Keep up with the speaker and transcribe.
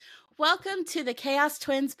Welcome to the Chaos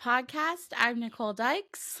Twins podcast. I'm Nicole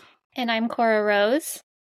Dykes. And I'm Cora Rose.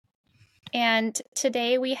 And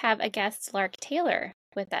today we have a guest, Lark Taylor,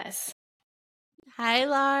 with us. Hi,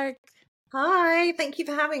 Lark. Hi, thank you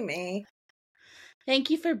for having me. Thank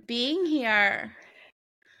you for being here.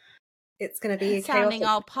 It's going to be sounding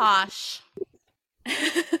all posh.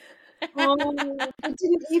 Oh, I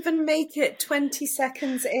didn't even make it 20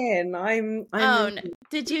 seconds in. No.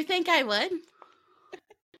 Did you think I would?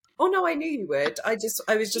 Oh no, I knew you would. I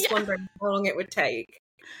was just wondering how long it would take.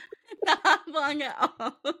 Not long at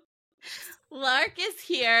all. Lark is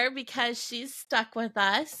here because she's stuck with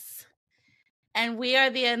us. And we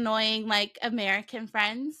are the annoying, American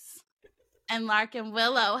friends. And Lark and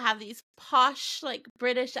Willow have these posh,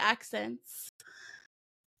 British accents.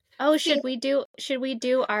 Oh, should we do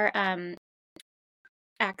our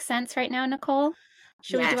accents right now, Nicole?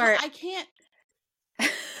 Should we do our... I can't...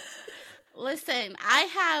 Listen, I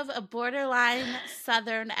have a borderline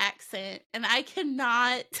Southern accent, and I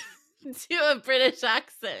cannot do a British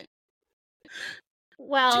accent.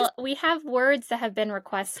 Well, we have words that have been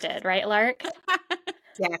requested, right, Lark?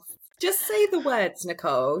 Yes. Just say the words,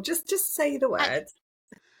 Nicole. Just say the words.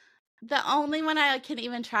 The only one I can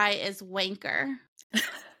even try is wanker.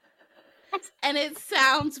 And it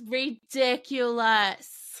sounds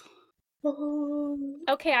ridiculous.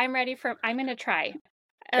 Okay, I'm going to try.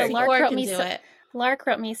 Lark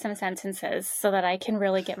wrote me some sentences so that I can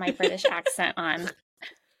really get my British accent on.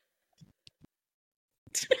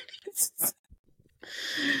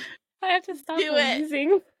 I have to stop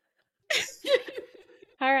using.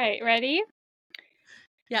 All right, ready?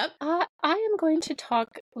 Yep. I am going to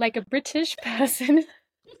talk like a British person.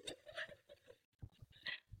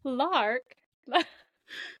 Lark. Sound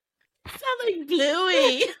like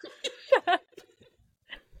Bluey.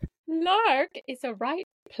 Lark is a right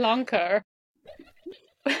plonker.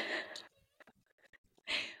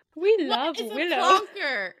 We love Willow. A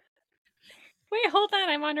plonker? Wait, hold on.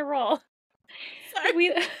 I'm on a roll. Sorry.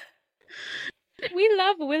 We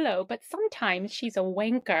love Willow, but sometimes she's a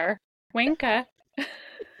wanker. Wanker.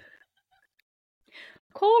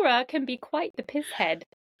 Cora can be quite the pisshead.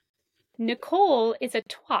 Nicole is a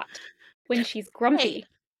twat when she's grumpy,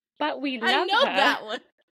 but we love her. I know that one.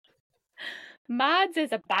 Mads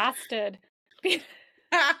is a bastard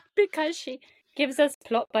because she gives us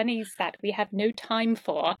plot bunnies that we have no time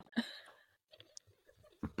for.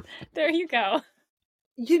 There you go.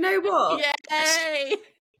 You know what? Yay!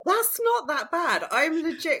 That's not that bad. I'm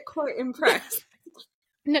legit quite impressed.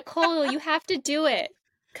 Nicole, you have to do it.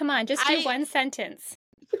 Come on, just do one sentence.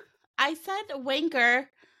 I said wanker.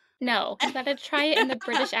 No, you gotta try it in the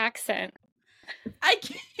British accent. I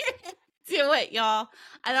can't do it, y'all.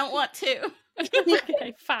 I don't want to.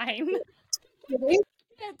 Okay, fine. I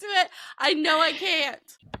can't do it. I know I can't.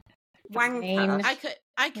 Wanker.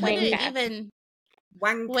 I couldn't even.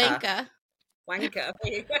 Wanker. Wanker.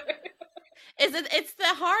 It's the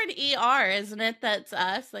hard ER, isn't it? That's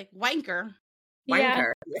us, like wanker.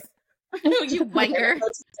 Wanker. Yeah. You wanker.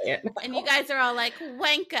 And you guys are all like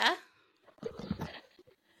wanka.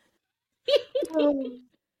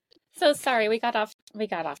 So sorry, we got off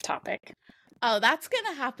topic. Oh, that's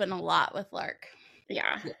gonna happen a lot with Lark.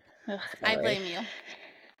 Yeah. Ugh, I blame you.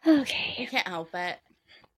 Okay. You can't help it.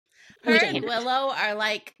 Her and Willow are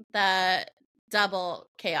like the double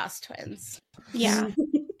chaos twins. Yeah.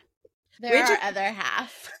 They're our other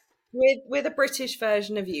half. We're the British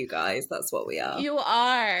version of you guys. That's what we are. You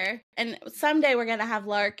are. And someday we're gonna have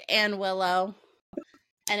Lark and Willow.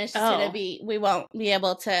 And it's just gonna be, we won't be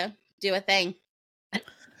able to do a thing.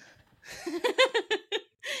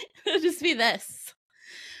 It'll just be this.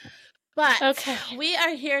 But we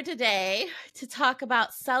are here today to talk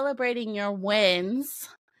about celebrating your wins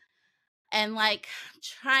and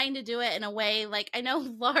trying to do it in a way, I know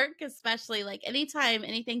Lark especially, anytime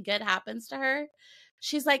anything good happens to her,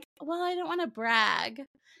 she's like, well, I don't want to brag. And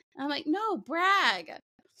I'm like, no, brag.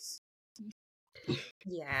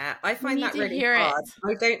 Yeah, I find that really hard.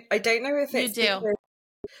 I don't know if it's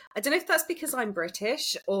I don't know if that's because I'm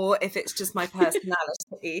British or if it's just my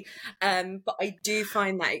personality. But I do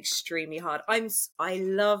find that extremely hard. I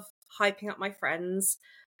love hyping up my friends.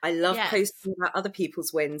 I love posting about other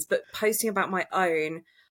people's wins, but posting about my own,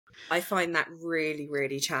 I find that really,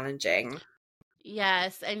 really challenging.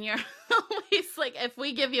 Yes, and you're always if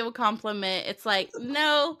we give you a compliment, it's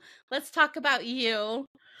no, let's talk about you.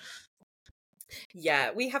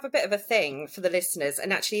 Yeah, we have a bit of a thing for the listeners.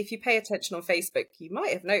 And actually, if you pay attention on Facebook, you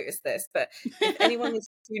might have noticed this. But if anyone is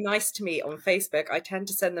too nice to me on Facebook, I tend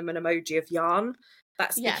to send them an emoji of yarn.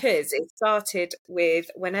 That's because it started with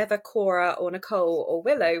whenever Cora or Nicole or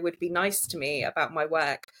Willow would be nice to me about my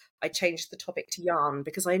work, I changed the topic to yarn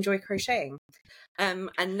because I enjoy crocheting. And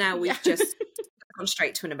now we've just gone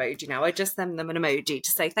straight to an emoji now. I just send them an emoji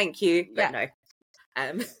to say thank you, but no.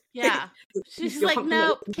 Yeah. She's like,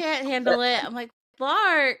 nope, can't handle it. I'm like,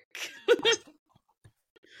 Lark.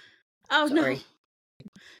 Oh, sorry. No.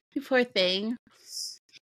 You poor thing.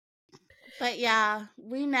 But yeah,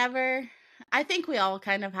 I think we all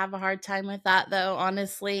kind of have a hard time with that, though,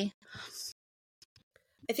 honestly.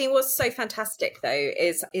 I think what's so fantastic, though,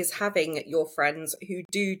 is having your friends who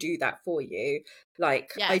do that for you.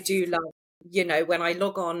 Like, yes. I do love, when I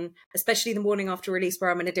log on, especially the morning after release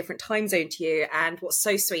where I'm in a different time zone to you. And what's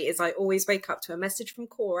so sweet is I always wake up to a message from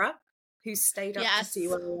Cora, who stayed up to see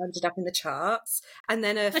where I ended up in the charts, and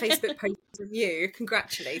then a Facebook post review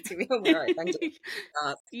congratulating me on where I ended up in the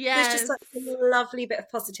charts. Yes. There's just such a lovely bit of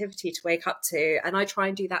positivity to wake up to, and I try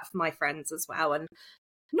and do that for my friends as well. And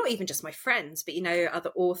not even just my friends, but,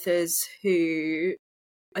 other authors who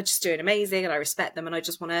are just doing amazing, and I respect them, and I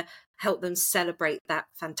just want to help them celebrate that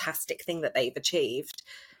fantastic thing that they've achieved.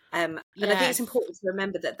 And I think it's important to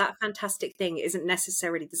remember that fantastic thing isn't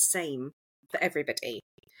necessarily the same for everybody.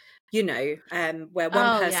 Where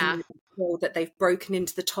one person told that they've broken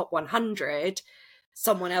into the top 100,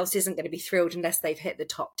 someone else isn't going to be thrilled unless they've hit the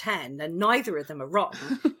top 10, and neither of them are wrong.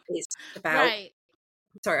 It's about... Right.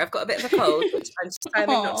 Sorry, I've got a bit of a cold, which I'm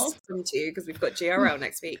determined not to succumb to because we've got GRL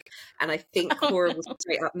next week. And I think Cora will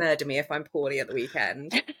straight up murder me if I'm poorly at the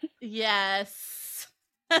weekend. Yes.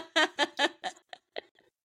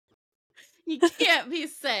 You can't be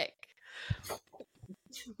sick.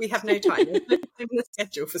 We have no time. There's no time in the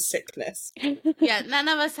schedule for sickness. Yeah, none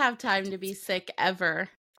of us have time to be sick ever.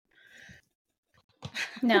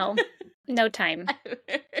 No time.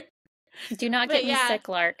 Do not get me sick,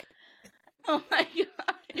 Lark. Oh my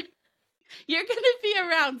God. You're going to be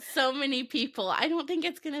around so many people. I don't think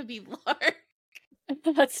it's going to be Lark.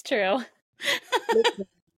 That's true.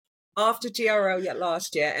 After GRL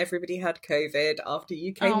last year, everybody had COVID. After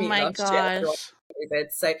UK meet last year, everyone had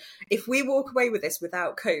COVID. So if we walk away with this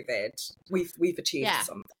without COVID, we've achieved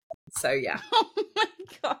something. So yeah. Oh my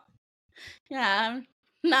God. Yeah, I'm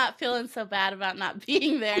not feeling so bad about not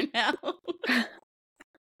being there now.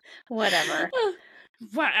 Whatever.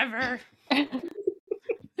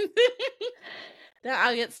 Then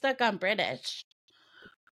I'll get stuck on British.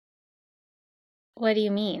 What do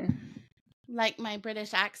you mean? Like my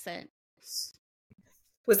British accent.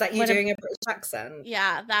 Was that you doing a British accent?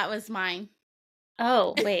 Yeah, that was mine.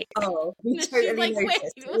 Oh, wait. Oh, we totally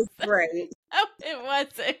noticed. It was great. Oh, it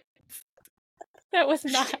wasn't. That was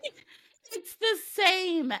not. It's the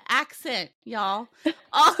same accent, y'all,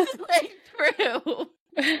 all the way through.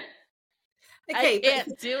 Okay, I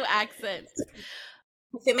can't do accents.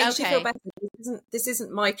 If it makes you feel better, this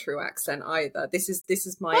isn't my true accent either. This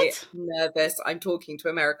is my nervous, I'm talking to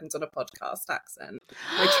Americans on a podcast accent.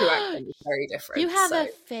 My true accent is very different. You have a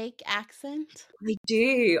fake accent? I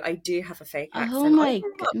do have a fake accent. Oh my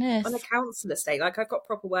goodness. On a council estate, like I've got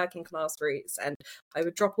proper working class roots, and I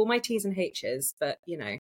would drop all my T's and H's, but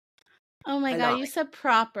Oh my God, you said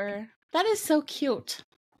proper. That is so cute.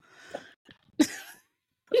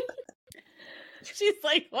 She's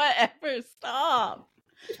like, whatever, stop.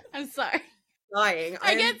 I'm sorry. Lying.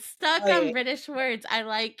 I get stuck on British words. I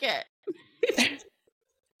like it.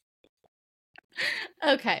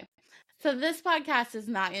 Okay. So this podcast is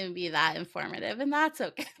not going to be that informative, and that's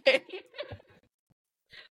okay.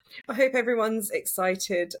 I hope everyone's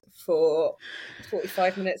excited for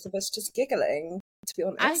 45 minutes of us just giggling, to be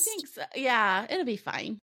honest. I think so. Yeah, it'll be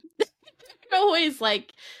fine. Always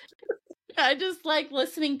I just like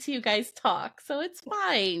listening to you guys talk, so it's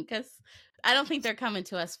fine, because I don't think they're coming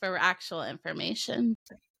to us for actual information.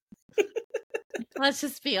 Let's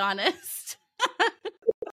just be honest.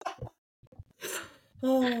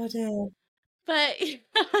 Oh, dear. But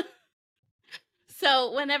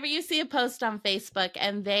so whenever you see a post on Facebook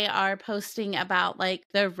and they are posting about like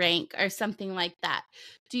the rank or something like that,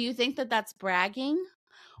 do you think that that's bragging,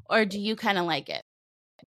 or do you kind of like it?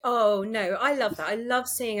 Oh, no, I love that. I love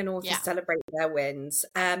seeing an author celebrate their wins.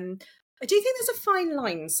 I do think there's a fine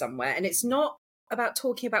line somewhere, and it's not about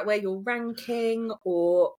talking about where you're ranking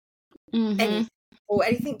or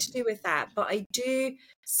anything to do with that. But I do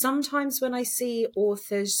sometimes when I see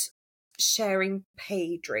authors sharing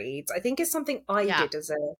page reads, I think it's something I did as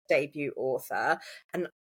a debut author, and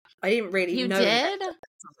I didn't really know at the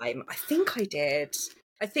time. I think I did.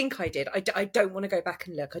 I don't want to go back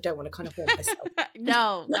and look. I don't want to kind of haunt myself.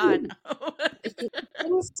 No, God, no.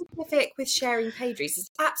 Being specific with sharing page reads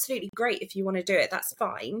is absolutely great if you want to do it. That's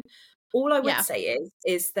fine. All I would say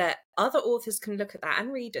is that other authors can look at that,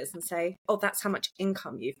 and readers, and say, oh, that's how much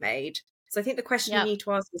income you've made. So I think the question you need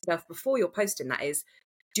to ask yourself before you're posting that is,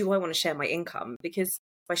 do I want to share my income? Because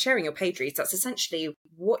by sharing your page reads, that's essentially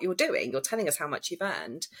what you're doing. You're telling us how much you've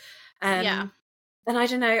earned. And I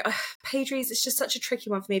don't know, page reads is just such a tricky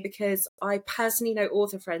one for me, because I personally know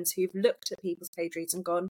author friends who've looked at people's page reads and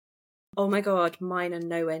gone, oh my God, mine are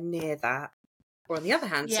nowhere near that. Or on the other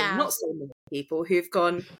hand, some not so many people who've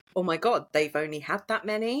gone, oh my God, they've only had that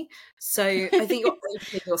many. So I think you're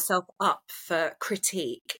opening yourself up for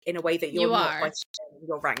critique in a way that you're not by sharing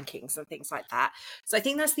your rankings and things like that. So I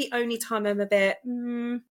think that's the only time I'm a bit,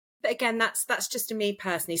 but again, that's just to me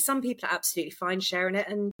personally. Some people are absolutely fine sharing it,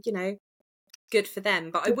 and, you know, good for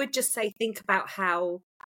them. But I would just say, think about how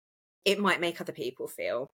it might make other people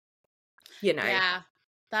feel, you know. Yeah,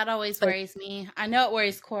 that always worries me. I know it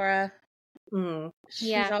worries Cora.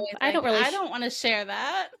 She's always I don't want to share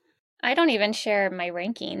that. I don't even share my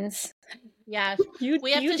rankings. Yeah,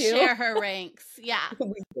 we have to share her ranks. Yeah,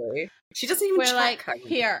 we do. She doesn't even track her.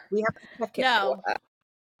 Here. We have to check it for her.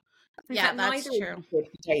 Yeah, that's true. With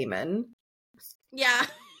Damon. Yeah.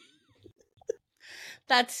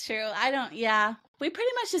 That's true. We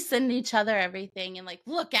pretty much just send each other everything and like,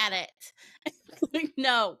 look at it.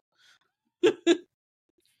 No.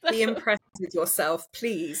 Be impressed with yourself,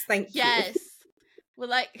 please. Thank you. Yes. Well,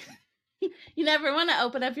 like, you never want to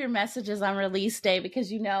open up your messages on release day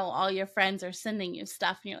because you know all your friends are sending you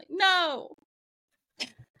stuff and you're like, no, I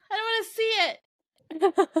don't want to see it.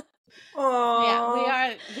 Yeah, we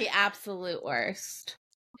are the absolute worst.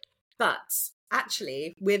 But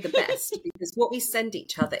actually, we're the best because what we send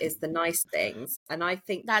each other is the nice things. And I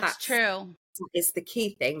think that's true. Is the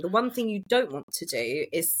key thing. The one thing you don't want to do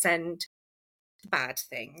is send bad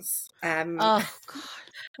things. Oh, God.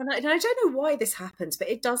 And I don't know why this happens, but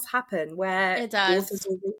it does happen where authors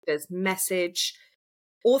or readers message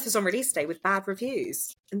authors on release day with bad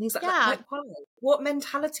reviews and things like that. Like, wow, what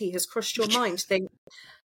mentality has crossed your mind to think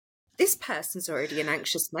this person's already an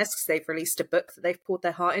anxious mess because they've released a book that they've poured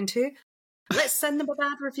their heart into? Let's send them a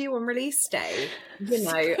bad review on release day. You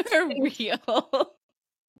know, surreal.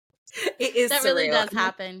 It is that surreal. Really does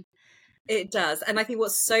happen. It does. And I think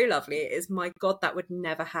what's so lovely is, my God, that would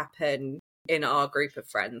never happen in our group of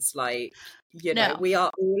friends. Like, you know, we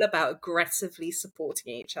are all about aggressively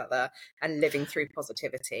supporting each other and living through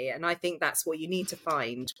positivity. And I think that's what you need to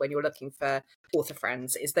find when you're looking for author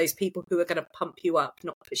friends, is those people who are going to pump you up,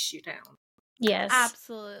 not push you down. Yes.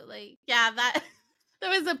 Absolutely. Yeah,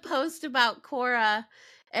 there was a post about Cora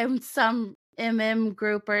and some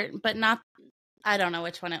group, but not, I don't know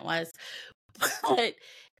which one it was.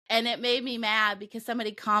 And it made me mad because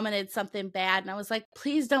somebody commented something bad, and I was like,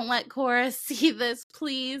 please don't let Cora see this,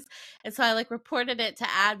 please. And so I like reported it to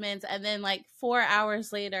admins, and then like 4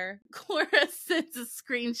 hours later, Cora sends a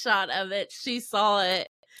screenshot of it. She saw it.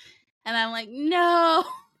 And I'm like, no.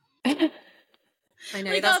 I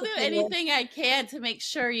know. Like, I'll do anything I can to make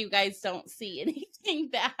sure you guys don't see anything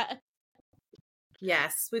bad.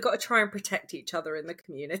 Yes, we've got to try and protect each other in the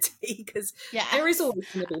community, because there is always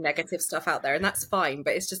going to be negative stuff out there, and that's fine,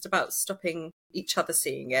 but it's just about stopping each other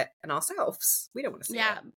seeing it and ourselves. We don't want to see it.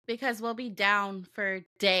 Yeah, because we'll be down for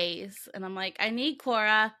days, and I'm like, I need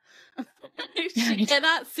Cora. She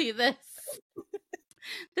cannot see this.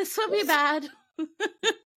 This will be bad.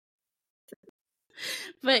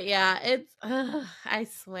 But yeah, it's, I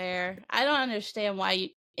swear, I don't understand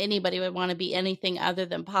why anybody would want to be anything other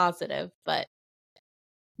than positive, but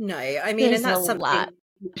no, I mean, and that's something,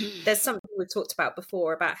 there's something we've talked about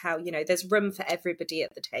before about how, you know, there's room for everybody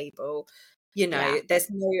at the table. You know, there's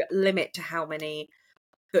no limit to how many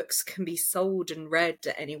books can be sold and read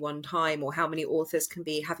at any one time, or how many authors can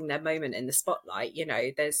be having their moment in the spotlight. You know,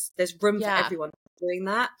 there's room for everyone doing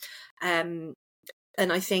that. And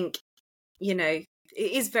I think, you know, it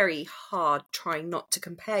is very hard trying not to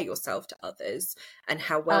compare yourself to others and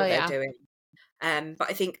how well they're doing. But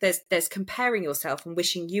I think there's comparing yourself and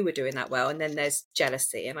wishing you were doing that well, and then there's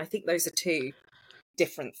jealousy, and I think those are two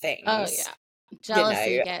different things. Oh yeah,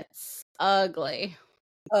 jealousy gets ugly.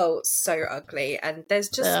 Oh, so ugly, and there's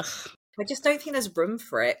just I just don't think there's room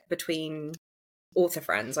for it between author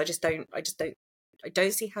friends. I don't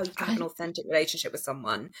see how you can have an authentic relationship with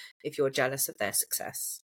someone if you're jealous of their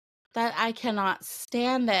success. That I cannot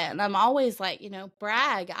stand it. And I'm always like, you know,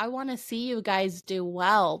 brag. I want to see you guys do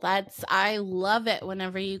well. I love it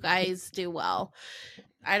whenever you guys do well.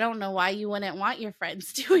 I don't know why you wouldn't want your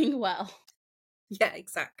friends doing well. Yeah,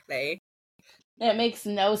 exactly. It makes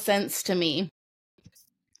no sense to me.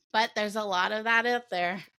 But there's a lot of that out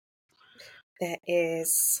there. There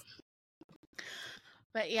is.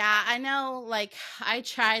 But yeah, I know, like, I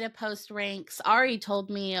try to post ranks. Ari told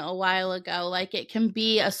me a while ago, like, it can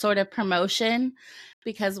be a sort of promotion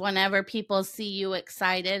because whenever people see you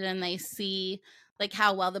excited and they see, like,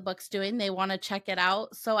 how well the book's doing, they want to check it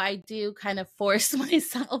out. So I do kind of force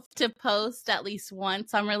myself to post at least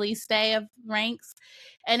once on release day of ranks.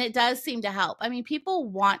 And it does seem to help. I mean, people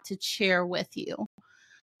want to cheer with you.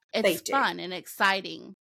 It's fun and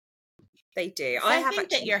exciting. They do. So I think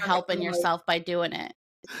that you're helping yourself by doing it.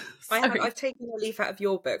 I've taken a leaf out of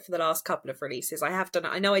your book for the last couple of releases. I have done it.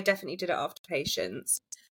 I know I definitely did it after Patience.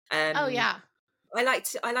 Oh yeah. I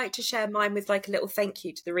like to share mine with like a little thank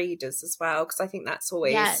you to the readers as well, because I think that's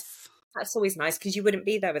always nice, because you wouldn't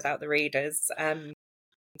be there without the readers.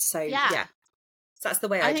 So yeah. So that's the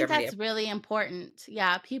way I think that's really important.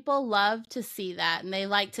 Yeah, people love to see that, and they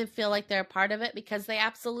like to feel like they're a part of it because they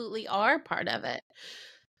absolutely are part of it.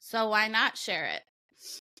 So why not share it?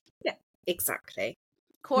 Yeah, exactly.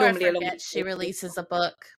 Cora forgets she releases a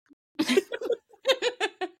book.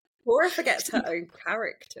 Cora forgets her own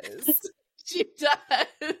characters. She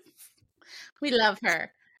does. We love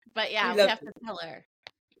her. But yeah, we have to tell her.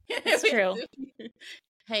 It's true.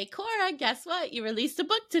 Hey, Cora, guess what? You released a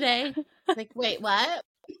book today. Like, wait, what?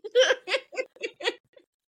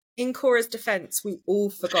 In Cora's defense, we all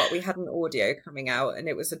forgot we had an audio coming out, and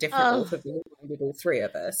it was a different author who reminded all three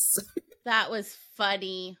of us. That was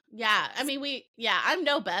funny. Yeah, I mean, I'm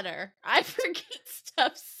no better. I forget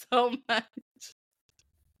stuff so much.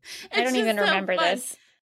 I don't even remember this.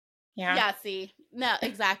 Yeah. Yeah, see. No,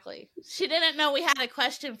 exactly. She didn't know we had a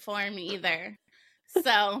question form either.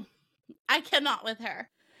 So, I cannot with her.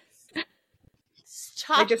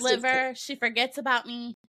 Chopped liver. She forgets about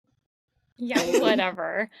me. Yeah,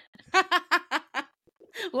 whatever.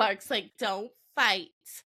 Lark's like, don't fight.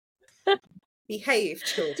 Behave,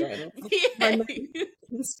 children.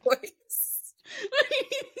 His voice.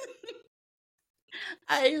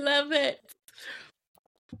 I love it.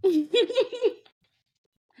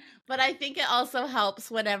 But I think it also helps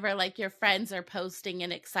whenever like your friends are posting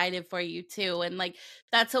and excited for you too. And like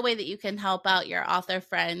that's a way that you can help out your author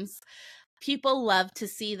friends. People love to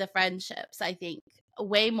see the friendships, I think,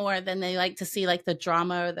 way more than they like to see like the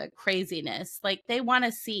drama or the craziness. Like they want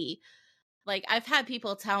to see, like I've had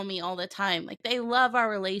people tell me all the time, like they love our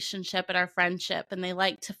relationship and our friendship and they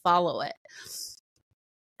like to follow it.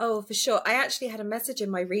 Oh, for sure. I actually had a message in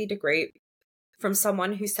my reader group from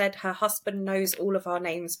someone who said her husband knows all of our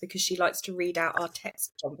names because she likes to read out our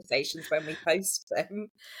text conversations when we post them.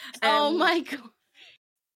 Oh my God.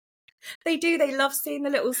 They do. They love seeing the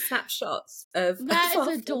little snapshots of that is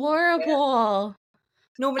adorable.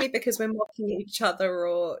 Normally because we're mocking each other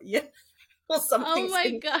or something. Oh my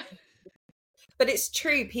God. But it's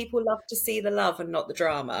true. People love to see the love and not the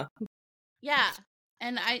drama. Yeah.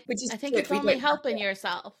 And I think it's only helping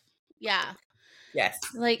yourself. Yeah. Yes.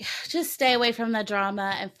 Like, just stay away from the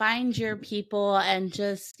drama and find your people and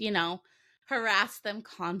just, harass them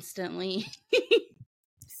constantly.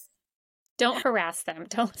 Don't harass them.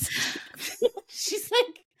 Don't. She's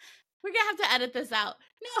like, we're going to have to edit this out.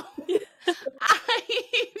 No. I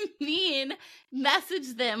mean,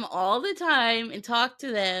 message them all the time and talk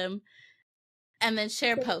to them and then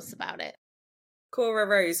share posts about it. Cora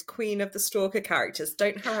Rose, queen of the stalker characters.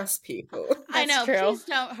 Don't harass people. I know, true. Please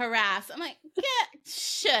don't harass. I'm like,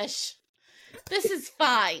 shush. This is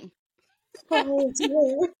fine. Oh, dear.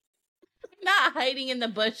 I'm not hiding in the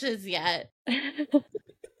bushes yet.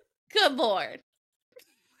 Good Lord.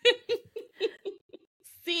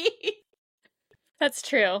 See? That's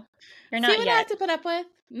true. You're not See what yet. I have to put up with?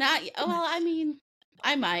 Not yet. Well, I mean,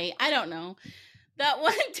 I might. I don't know. That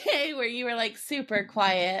one day where you were like super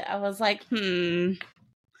quiet, I was like, might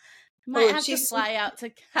have to fly out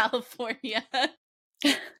to California.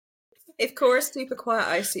 If Cora's super quiet,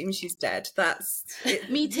 I assume she's dead. That's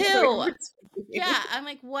it. Me too. Yeah, I'm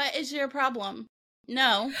like, what is your problem?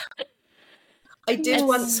 No. I did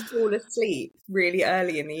once fall asleep really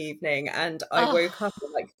early in the evening, and I woke up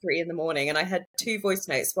at like 3 a.m, and I had 2 voice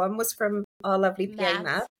notes. One was from our lovely PA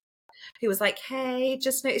Matt, who was like, hey,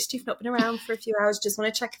 just noticed you've not been around for a few hours. Just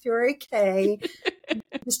want to check if you're okay.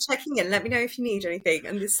 Just checking in. Let me know if you need anything.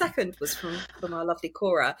 And the second was from our lovely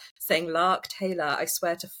Cora saying, Lark, Taylor, I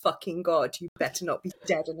swear to fucking God, you better not be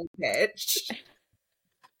dead in a pitch.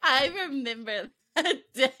 I remember that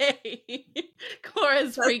day.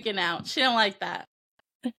 Cora's freaking out. She don't like that.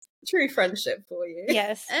 True friendship for you.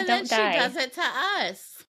 Yes. And then she does it to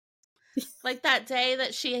us. Like that day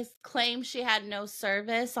that she claimed she had no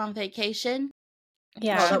service on vacation.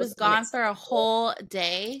 Yeah. She was gone for a whole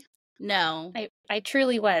day. No. I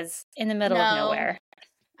truly was in the middle of nowhere.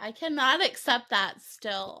 I cannot accept that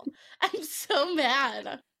still. I'm so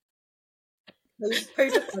mad.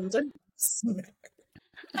 Codependent.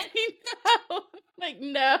 I know. Like,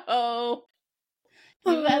 no.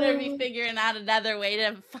 You better be figuring out another way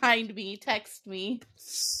to find me. Text me.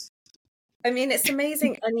 I mean, it's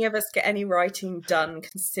amazing any of us get any writing done,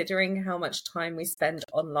 considering how much time we spend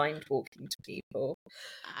online talking to people.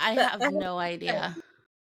 I have no idea.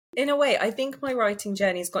 In a way, I think my writing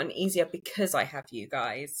journey has gotten easier because I have you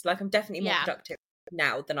guys. Like, I'm definitely more productive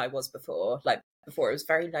now than I was before. Like, before it was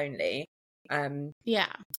very lonely.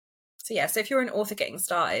 Yeah. So yeah, so if you're an author getting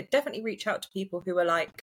started, definitely reach out to people who are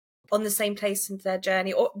like on the same place in their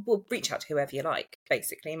journey, or well, reach out to whoever you like,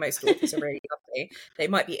 basically. Most authors are really lovely. They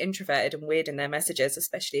might be introverted and weird in their messages,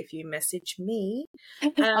 especially if you message me.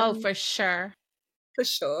 Oh, for sure. For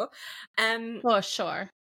sure. For sure.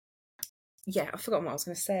 Yeah, I've forgotten what I was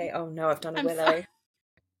going to say. Oh no, I've done a Willow.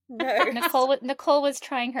 No. Nicole was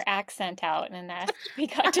trying her accent out, and we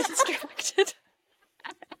got distracted.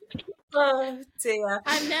 Oh dear.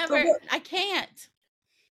 I can't.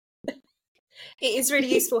 It is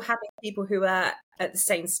really useful having people who are at the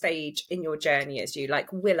same stage in your journey as you.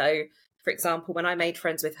 Like Willow, for example, when I made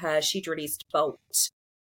friends with her, she'd released Bolt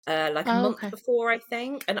a month before, I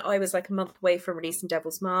think, and I was like a month away from releasing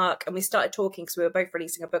Devil's Mark, and we started talking because we were both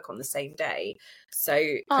releasing a book on the same day. So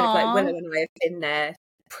kind of like Willow and I have been there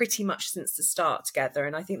pretty much since the start together,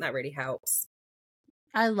 and I think that really helps.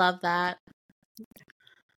 I love that.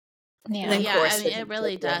 Yeah, I mean, it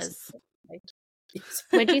really does.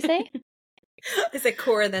 What'd you say? I said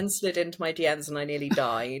Cora then slid into my DMs and I nearly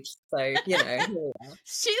died. So, you know.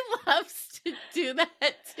 She loves to do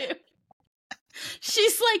that too.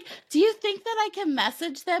 She's like, do you think that I can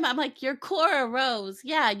message them? I'm like, you're Cora Rose.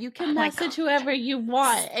 Yeah, you can message whoever you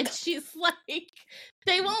want. And she's like,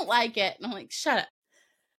 they won't like it. And I'm like, shut up.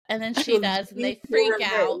 And then she does, and they freak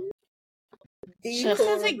out. She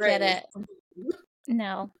doesn't get it.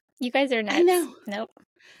 No. You guys are nuts. I know. Nope.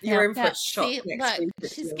 You're in for a shock next week.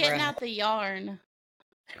 She's getting out the yarn.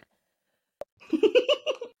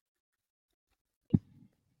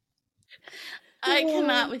 I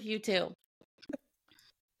cannot with you two.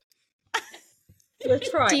 We're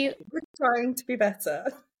trying. We're trying to be better.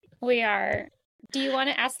 We are. Do you want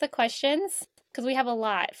to ask the questions? Because we have a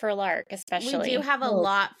lot for Lark, especially. We do have a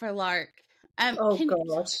lot for Lark.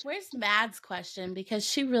 God. Where's Mad's question? Because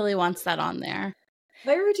she really wants that on there.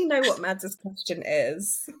 I already know what Mads' question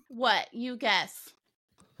is. What? You guess.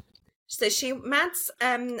 So Mads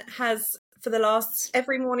has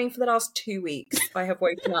every morning for the last 2 weeks, I have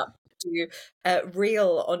woken up to a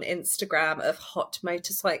reel on Instagram of hot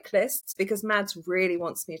motorcyclists because Mads really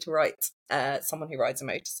wants me to write someone who rides a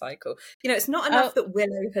motorcycle. You know, it's not enough that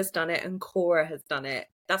Willow has done it and Cora has done it.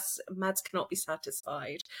 Mads cannot be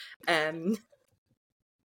satisfied.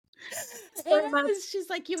 She's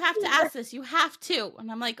like, you have to ask this. You have to.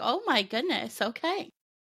 And I'm like, oh my goodness. Okay.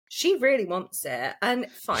 She really wants it. And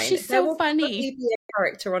fine. She's so funny. Be a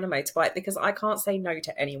character on a motorbike because I can't say no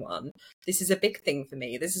to anyone. This is a big thing for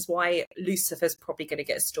me. This is why Lucifer's probably going to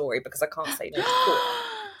get a story because I can't say no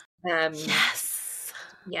to Yes.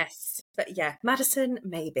 Yes. But yeah, Madison,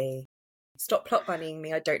 maybe. Stop plot bunnying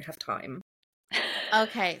me. I don't have time.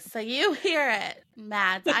 Okay. So you hear it,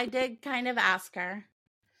 Mads. I did kind of ask her.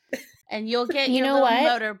 And you'll get your little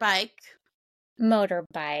motorbike.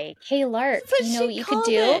 Motorbike. Hey, Lark, you know what you could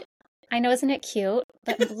do? It. I know, isn't it cute?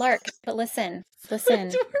 But Lark, listen.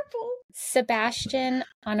 Adorable. Sebastian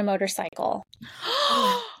on a motorcycle.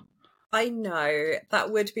 I know.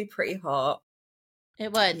 That would be pretty hot.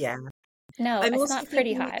 It would. Yeah. No, it's not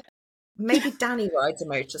pretty hot. Maybe Danny rides a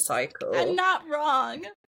motorcycle. I'm not wrong.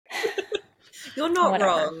 You're not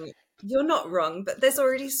wrong. You're not wrong, but there's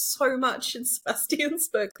already so much in Sebastian's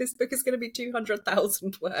book. This book is going to be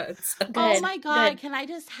 200,000 words. Oh my God. Can I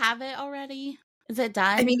just have it already? Is it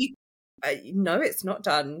done? I mean, no, it's not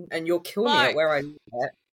done. And you'll kill me at where I left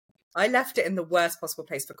it. I left it in the worst possible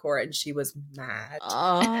place for Cora and she was mad.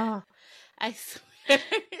 Oh, I swear.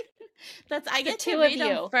 I get to read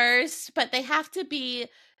them first, but they have to be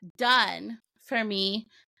done for me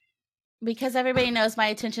because everybody knows my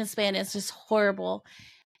attention span is just horrible.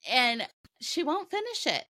 And she won't finish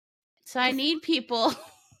it. So I need people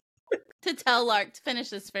to tell Lark to finish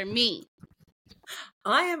this for me.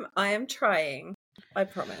 I am trying. I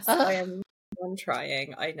promise. I'm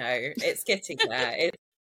trying. I know. It's getting there.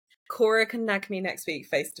 Cora can nag me next week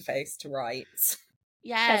face to face to write.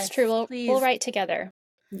 Yes. That's true. We'll write together.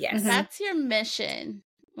 Yes. Mm-hmm. That's your mission.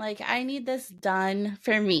 Like, I need this done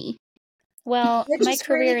for me. Well, my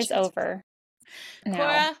career is over.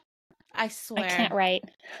 Cora, I swear. I can't write.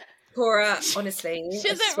 Cora, honestly. She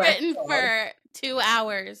hasn't written for 2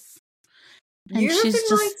 hours. And you have been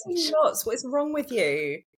writing lots. What is wrong with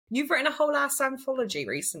you? You've written a whole ass anthology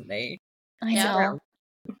recently. I know.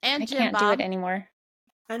 And I Jim can't Bob. do it anymore.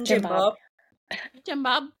 And Jim Bob. Jim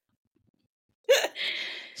Bob.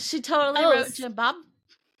 She totally wrote Jim Bob.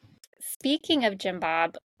 Speaking of Jim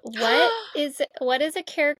Bob, what is a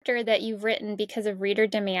character that you've written because of reader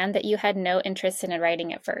demand that you had no interest in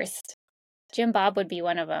writing at first? Jim Bob would be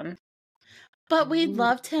one of them. But we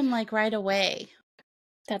loved him like right away.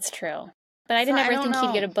 That's true. But I didn't ever think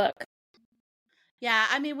he'd get a book. Yeah,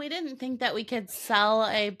 I mean, we didn't think that we could sell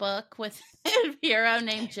a book with a hero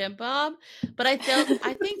named Jim Bob, but I think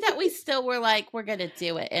that we still were like, we're gonna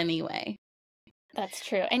do it anyway. That's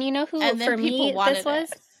true. And you know who and for me this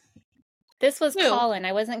was? This was Who? Colin.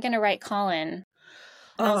 I wasn't gonna write Colin.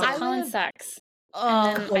 And I was like, Colin sucks.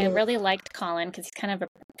 And then I really liked Colin because he's kind of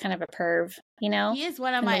a perv, you know? He is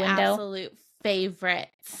one of my absolute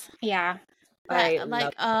favorites. Yeah. I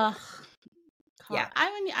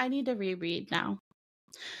need to reread now.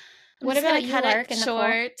 What about you, Lark, and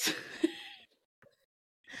short?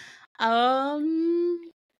 I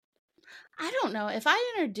don't know. If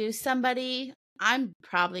I introduce somebody, I'm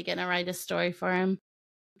probably gonna write a story for him.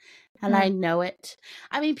 And I know it.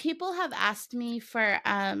 I mean, people have asked me for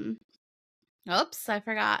oops, I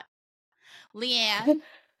forgot. Leanne.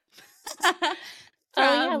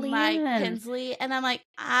 From Mike Kinsley. And I'm like,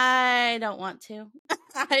 I don't want to.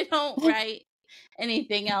 I don't write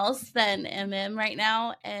anything else than MM right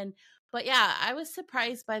now. But yeah, I was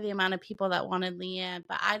surprised by the amount of people that wanted Leanne,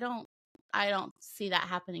 but I don't see that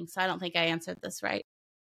happening. So I don't think I answered this right.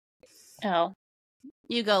 Oh.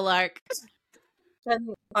 You go, Lark.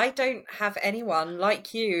 I don't have anyone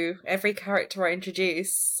like you. Every character I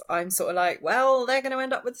introduce, I'm sort of like, well, they're going to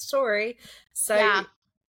end up with a story. So yeah.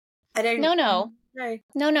 I don't. No.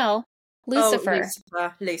 Lucifer.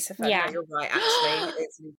 Lucifer. Yeah. No, you're right. Actually,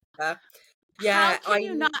 it's Lucifer. Yeah. How can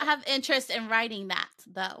you not have interest in writing that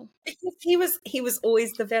though? Because he was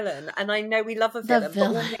always the villain, and I know we love a villain, but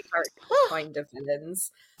all the characters are kind of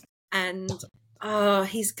villains, and.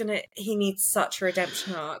 He needs such a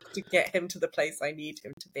redemption arc to get him to the place I need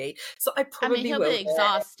him to be. So I probably he'll be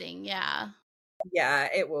exhausting, yeah. Yeah,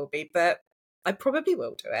 it will be, but I probably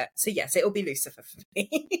will do it. So yes, it'll be Lucifer for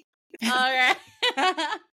me. All right.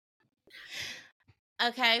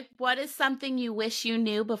 Okay, what is something you wish you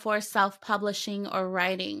knew before self-publishing or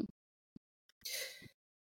writing?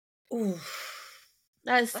 Ooh.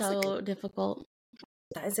 That's so difficult.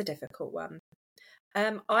 That is a difficult one.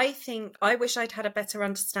 I wish I'd had a better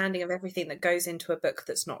understanding of everything that goes into a book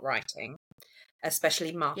that's not writing,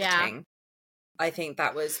 especially marketing. Yeah. I think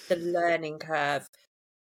that was the learning curve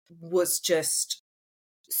was just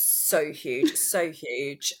so huge, so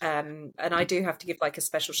huge. And I do have to give like a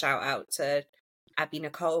special shout out to Abby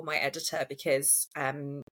Nicole, my editor, because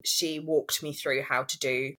she walked me through how to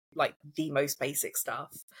do like the most basic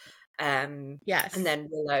stuff. Yes. And then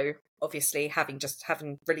Willow, obviously, having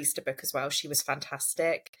released a book as well, she was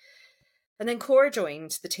fantastic. And then Cora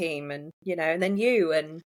joined the team, and and then you,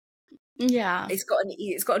 and yeah, it's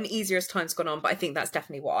gotten easier as time's gone on. But I think that's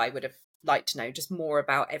definitely what I would have liked to know, just more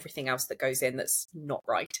about everything else that goes in that's not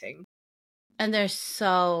writing. And there's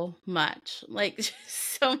so much, like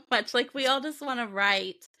we all just want to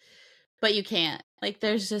write, but you can't. Like,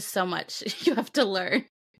 there's just so much you have to learn.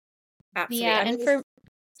 Absolutely. Yeah, and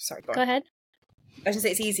sorry, go ahead. I was going to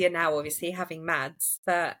say it's easier now, obviously, having Mads,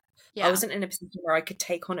 but I wasn't in a position where I could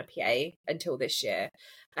take on a PA until this year.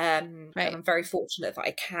 Right. And I'm very fortunate that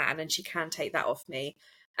I can, and she can take that off me.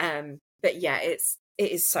 But yeah, it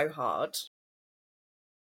is so hard.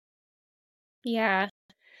 Yeah.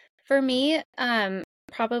 For me,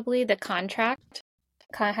 probably the contract,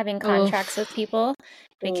 having contracts with people,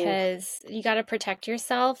 because you got to protect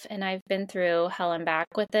yourself, and I've been through hell and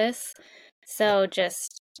back with this. So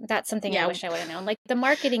that's something I wish I would have known. Like, the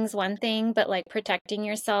marketing's one thing, but like protecting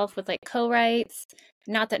yourself with like co-writes,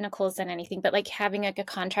 not that Nicole's done anything, but like having like a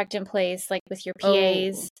contract in place, like with your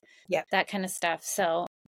PAs, that kind of stuff. So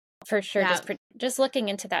for sure, just looking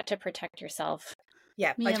into that to protect yourself.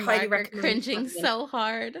 Yeah, I'd highly recommend cringing so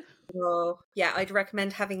hard. Well, yeah, I'd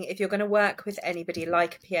recommend having, if you're going to work with anybody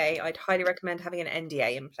like a PA, I'd highly recommend having an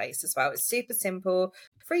NDA in place as well. It's super simple,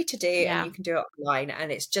 free to do, and you can do it online,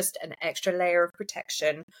 and it's just an extra layer of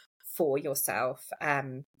protection for yourself.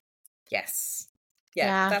 Yes.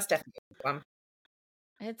 Yeah, that's definitely one.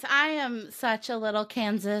 I am such a little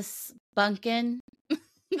Kansas bumpkin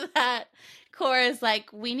that Cora's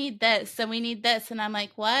like, we need this and we need this, and I'm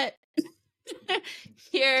like, what?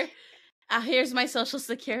 Here's my social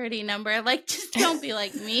security number. Like, just don't be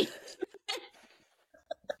like me.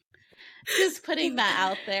 Just putting that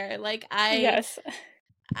out there. Like I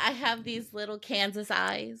have these little Kansas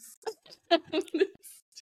eyes.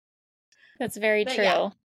 That's very true. Yeah,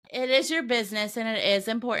 it is your business, and it is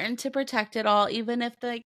important to protect it all, even if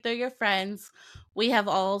they're your friends. We have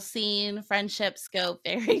all seen friendships go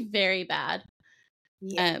very, very bad.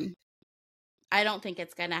 Yeah. I don't think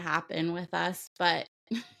it's going to happen with us, but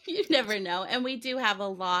you never know. And we do have a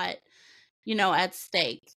lot, at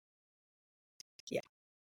stake. Yeah.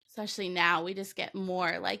 Especially now, we just get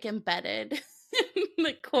more like embedded in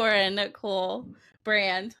the Cora and Nicole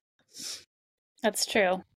brand. That's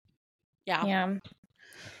true. Yeah. Yeah.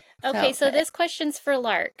 Okay, so this question's for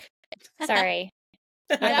Lark. Sorry.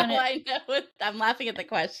 I know. I'm laughing at the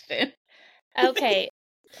question. Okay.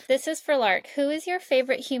 This is for Lark. Who is your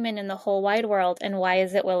favorite human in the whole wide world, and why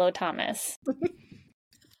is it Willow Thomas?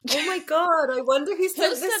 Oh my god, I wonder who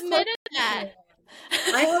submitted that.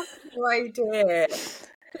 I have no idea.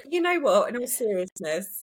 But you know what? In all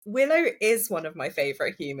seriousness, Willow is one of my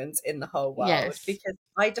favourite humans in the whole world because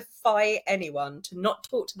I defy anyone to not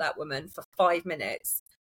talk to that woman for 5 minutes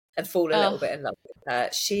and fall a little bit in love with her.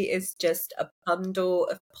 She is just a bundle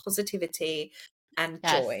of positivity and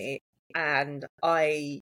joy. And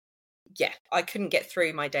I couldn't get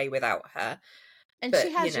through my day without her. And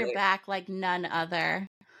she has your back like none other.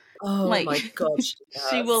 Oh my gosh.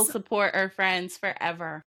 She will support her friends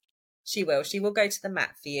forever. She will. She will go to the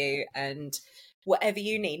mat for you and whatever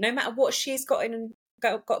you need, no matter what she's got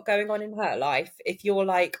going on in her life. If you're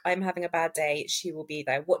like, I'm having a bad day, she will be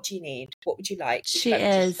there. What do you need? What would you like? She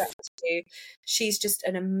is. She's just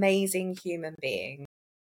an amazing human being.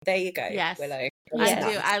 There you go, yes. Willow. I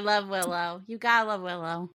do. I love Willow. You gotta love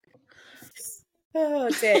Willow. Oh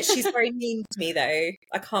dear. She's very mean to me though.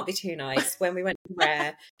 I can't be too nice. When we went to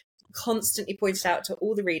Rare, constantly pointed out to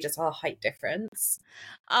all the readers our height difference.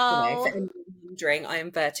 Oh, for anyone wondering, I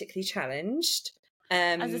am vertically challenged.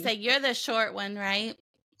 I was gonna say, you're the short one, right?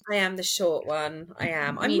 I am the short one. I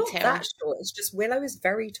am. I'm not that short. It's just Willow is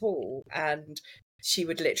very tall, and she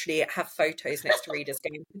would literally have photos next to readers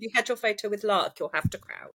going, if you had your photo with Lark, you'll have to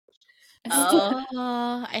crouch. Oh,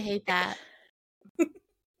 I hate that.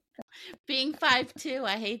 Being 5'2",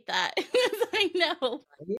 I hate that. I know.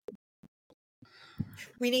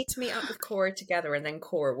 We need to meet up with Cora together, and then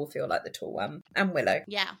Cora will feel like the tall one, and Willow.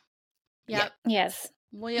 Yeah. Yep. Yes.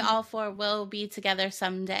 We all four will be together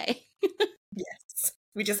someday. Yes.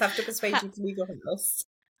 We just have to persuade you to leave your house.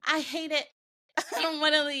 I hate it. I don't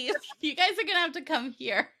want to leave. You guys are going to have to come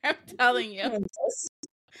here. I'm telling you. Kansas.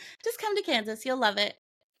 Just come to Kansas. You'll love it.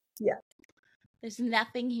 Yeah. There's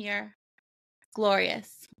nothing here.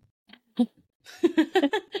 Glorious.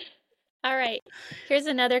 All right. Here's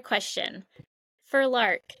another question. For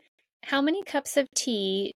Lark, how many cups of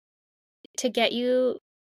tea to get you...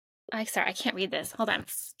 sorry, I can't read this. Hold on.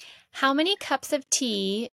 How many cups of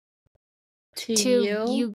tea to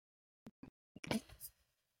you?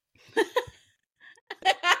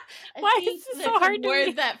 Why is this so hard to read?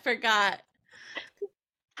 Word that forgot.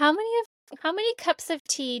 How many cups of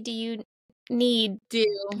tea do you need?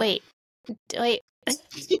 Wait.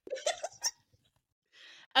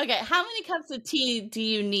 Okay, how many cups of tea do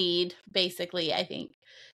you need, basically, I think,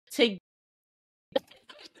 to...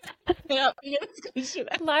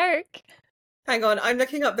 Lark. Hang on, I'm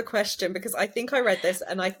looking up the question because I think I read this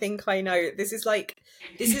and I think I know. This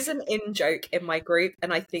is an in-joke in my group,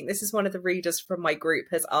 and I think this is one of the readers from my group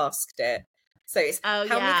has asked it. So it's, how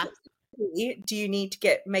many cups of tea do you need to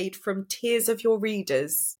get made from tears of your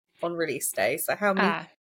readers on release day? So how many...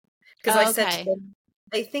 Because I said to them,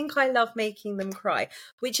 they think I love making them cry,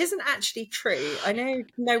 which isn't actually true. I know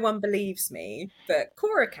no one believes me, but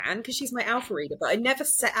Cora can because she's my alpha reader, but I never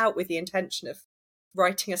set out with the intention of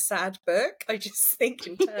writing a sad book. I just think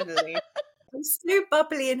internally, I'm so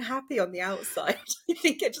bubbly and happy on the outside. I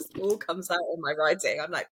think it just all comes out in my writing.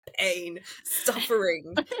 I'm like pain,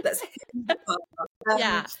 suffering. That's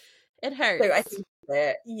yeah, it hurts. So I think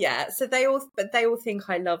so they all think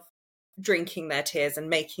I love drinking their tears and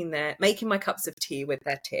making my cups of tea with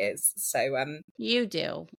their tears. So you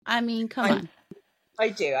do. I mean, come on. I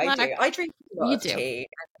do. I drink a lot of tea.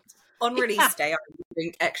 On release day, I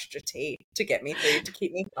drink extra tea to get me through, to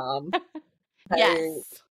keep me calm.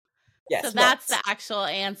 Yes. So that's the actual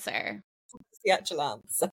answer. That's the actual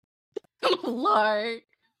answer. Lark.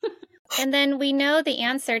 And then we know the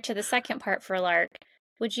answer to the second part for Lark.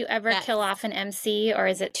 Would you ever kill off an MC, or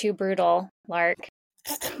is it too brutal, Lark?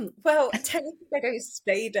 Well, technically they don't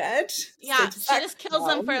stay dead. Yeah, so she just kills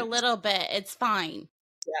them for a little bit. It's fine.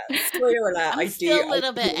 Yeah, spoiler alert. I'm still a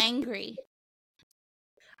little bit angry.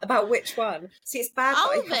 About which one? See, it's bad.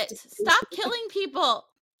 All of it. Stop killing people.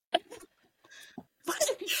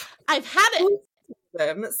 I've had it.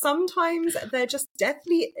 Them. Sometimes they're just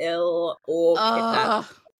deathly ill or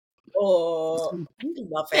kidnapped. Or you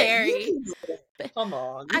love it. You love it. Come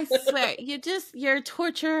on. I swear, you're a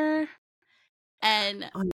torturer and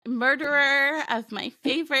murderer of my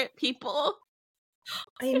favorite people.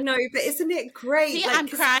 I know, but isn't it great? See, I'm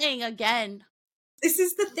crying again. This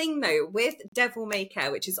is the thing, though, with Devil May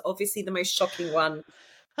Care, which is obviously the most shocking one.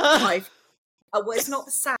 Well, it's not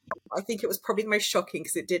the sad. I think it was probably the most shocking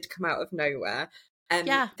because it did come out of nowhere.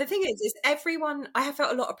 The thing is everyone. I have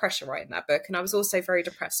felt a lot of pressure writing that book, and I was also very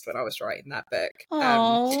depressed when I was writing that book.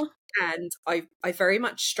 And I very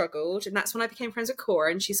much struggled, and that's when I became friends with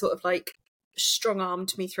Cora, and she sort of like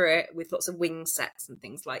strong-armed me through it with lots of wing sets and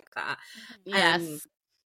things like that. Yes.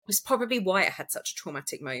 Was probably why it had such a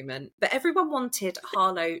traumatic moment. But everyone wanted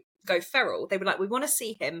Harlow go feral. They were like, we want to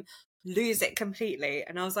see him lose it completely.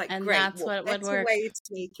 And I was like, and great. That's what would work. Way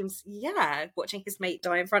to make him, watching his mate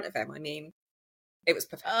die in front of him. I mean, it was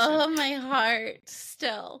perfection. Oh, my heart.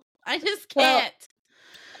 Still, I just can't.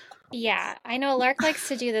 Yeah, I know Lark likes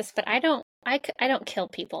to do this, but I don't kill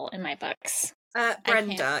people in my books.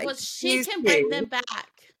 Brenda, well, she can bring them back.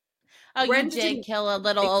 Oh, Brenda, you did kill a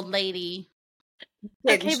little old lady.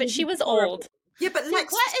 Okay, but she was old. Yeah, but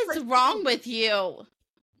Lex, what is wrong with you?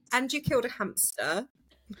 And you killed a hamster.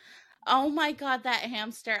 Oh my god, that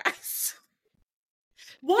hamster!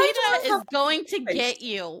 Why is going to get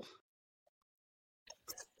you?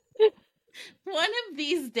 One of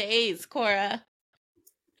these days, Cora.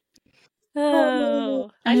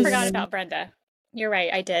 Oh, I forgot about Brenda. You're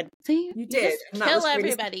right, I did. See, you did kill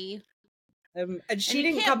everybody. And she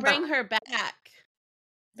didn't come bring back. her back.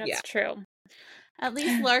 That's true. At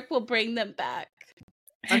least Lark will bring them back.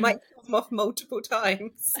 I might kill them off multiple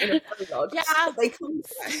times in a prologue. Yeah. They come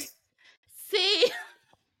back. See?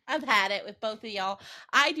 I've had it with both of y'all.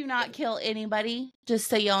 I do not kill anybody, just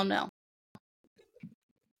so y'all know.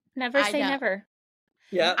 Never say never.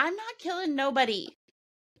 Yeah. I'm not killing nobody.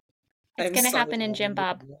 It's going to happen in Jim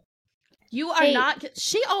Bob. You are not.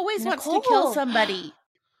 She always wants to kill somebody.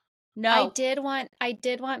 No. I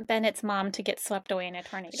did want Bennett's mom to get swept away in a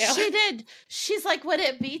tornado. She did. She's like, would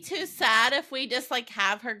it be too sad if we just like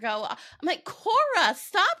have her go? I'm like, Cora,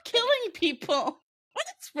 stop killing people. What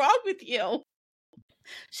is wrong with you?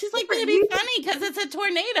 She's like, would it be funny because it's a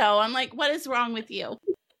tornado? I'm like, what is wrong with you?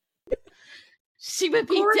 She would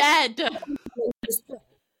be dead.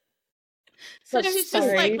 So she's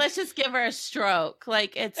just like, let's just give her a stroke.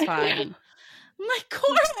 Like, it's fine. I'm like,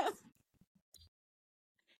 Cora.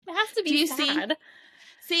 It has to be sad.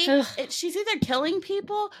 See, she's either killing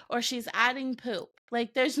people or she's adding poop.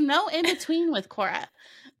 Like, there's no in between with Cora.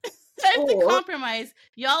 I have to compromise.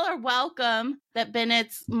 Y'all are welcome that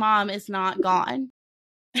Bennett's mom is not gone.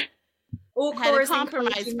 Or I had to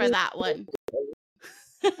compromise for that one.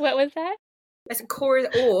 What was that? I said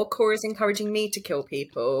Cora's encouraging me to kill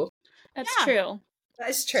people. That's true. That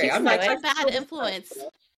is true. I'm like a bad influence.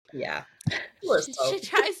 Yeah. She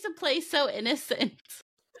tries to play so innocent.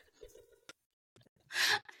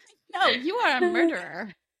 No, you are a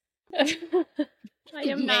murderer. I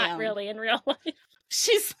am not really in real life.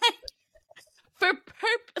 She's like, for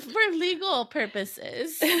legal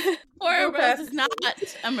purposes, Cora Rose is not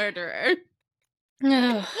a murderer.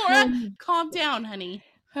 Cora, calm down, honey.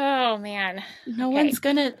 Oh man, no one's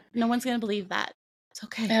gonna believe that. It's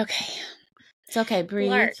okay. Okay, it's okay.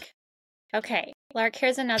 Breathe. Lark. Okay, Lark.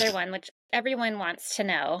 Here's another one, which everyone wants to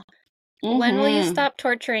know. Mm-hmm. When will you stop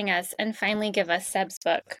torturing us and finally give us Seb's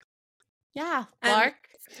book? Yeah, Lark.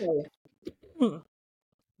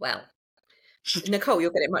 Well, Nicole,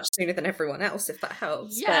 you'll get it much sooner than everyone else if that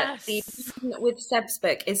helps. Yes. But the plan with Seb's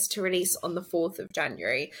book is to release on the 4th of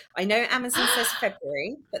January. I know Amazon says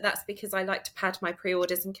February, but that's because I like to pad my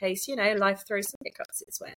pre-orders in case, life throws some hiccups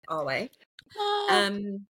our way.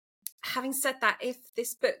 Having said that, if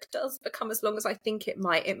this book does become as long as I think it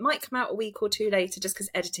might come out a week or two later just because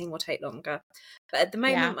editing will take longer. But at the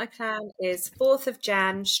moment, my plan is 4th of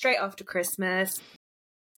Jan, straight after Christmas.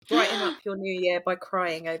 Brighten up your new year by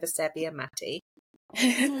crying over Sebi and Matty.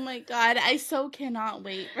 Oh my god, I so cannot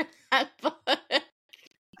wait for that book. Like,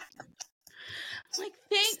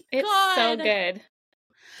 thank God. It's so good.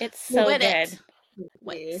 It's so good.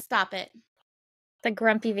 Wait, stop it. The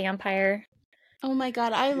grumpy vampire. Oh my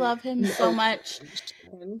god, I love him so much.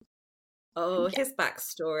 Oh, his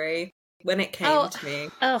backstory when it came to me.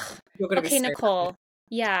 Oh, okay, Nicole. Happy.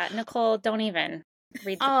 Yeah, Nicole, don't even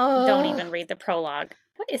read the prologue.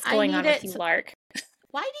 What is going on with you, Lark?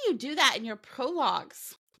 Why do you do that in your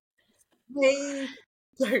prologues? I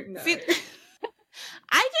don't know. See,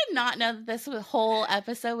 I did not know that this whole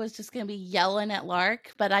episode was just going to be yelling at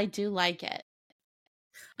Lark, but I do like it.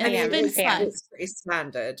 It's been fun. It's pretty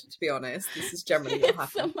standard, to be honest. This is generally what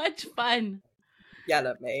happens. So much fun. Yell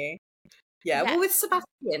at me. Yeah, well, with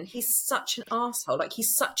Sebastian, he's such an arsehole. Like,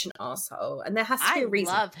 he's such an arsehole. And there has to be a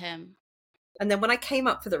reason. I love him. And then when I came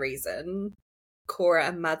up for the reason, Cora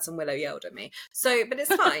and Mads and Willow yelled at me. So, but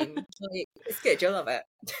it's fine. Like, it's good. You'll love it.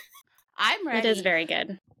 I'm ready. It is very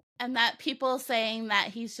good. And that people saying that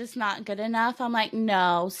he's just not good enough, I'm like,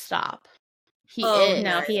 no, stop. He is.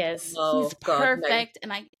 No, he is. He's perfect.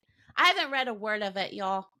 No. And I haven't read a word of it,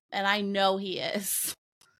 y'all. And I know he is.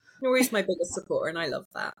 Nori's my biggest supporter, and I love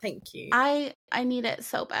that. Thank you. I need it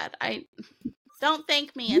so bad. Don't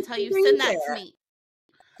thank me until you send that to me.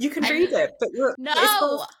 You can read it, but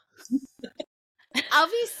no. I'll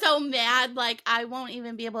be so mad, like I won't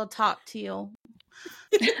even be able to talk to you.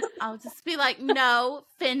 I'll just be like, no,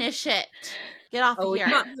 finish it. Get off of here.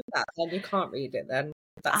 You can't do that, then. You can't read it then.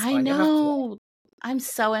 That's I fine. know. I'm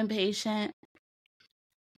so impatient.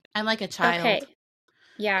 I'm like a child. Okay.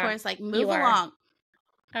 Yeah. Of course, like move along.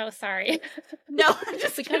 Oh, sorry. No, I'm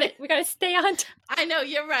just kidding. We gotta stay on. I know,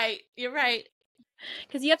 you're right. You're right.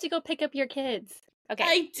 Because you have to go pick up your kids. Okay.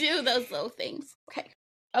 I do those little things.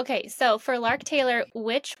 Okay, so for Lark Taylor,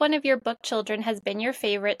 which one of your book children has been your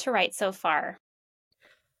favorite to write so far?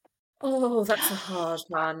 Oh, that's a hard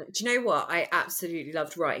one. Do you know what? I absolutely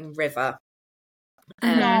loved writing River.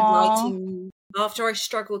 Writing after I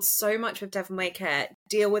struggled so much with Devil May Care,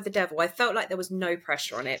 Deal with the Devil. I felt like there was no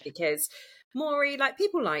pressure on it because Maury, like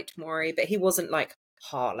people liked Maury, but he wasn't like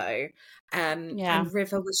Harlow. And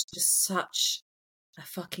River was just such a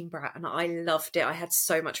fucking brat, and I loved it. I had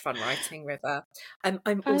so much fun writing River. I'm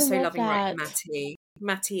also loving writing Matty.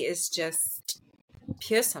 Matty is just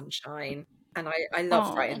pure sunshine, and I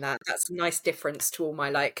love writing that. That's a nice difference to all my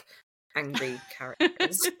like angry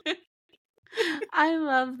characters. I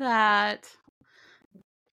love that.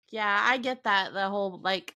 Yeah, I get that. The whole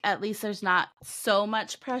like, at least there's not so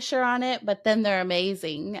much pressure on it, but then they're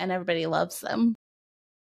amazing and everybody loves them.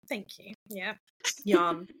 Thank you. Yeah.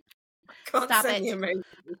 Yum. Stop it.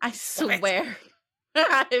 I swear.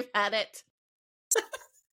 I've had it.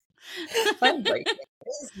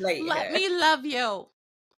 Let me love you.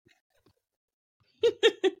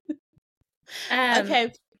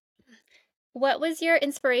 Okay. What was your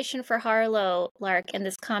inspiration for Harlow, Lark? And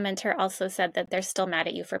this commenter also said that they're still mad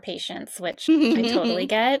at you for patience, which I totally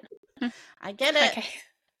get. I get it. Okay.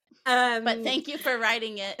 But thank you for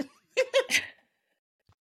writing it.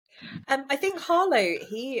 I think Harlow,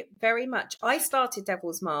 he very much... I started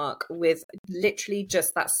Devil's Mark with literally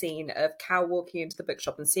just that scene of Cal walking into the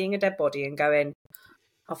bookshop and seeing a dead body and going,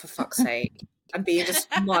 oh, for fuck's sake, and being just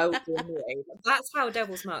mildly annoyed. That's how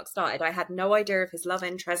Devil's Mark started. I had no idea of his love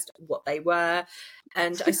interest, what they were,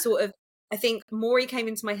 and I think Maury came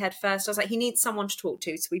into my head first. I was like, he needs someone to talk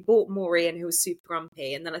to, so we bought Maury, and who was super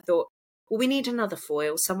grumpy, and then I thought, well, we need another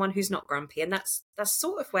foil, someone who's not grumpy, and that's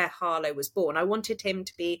sort of where Harlow was born. I wanted him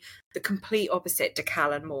to be the complete opposite to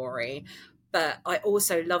Cal and Maury, but I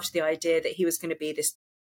also loved the idea that he was going to be this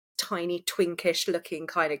tiny, twinkish looking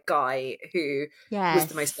kind of guy who was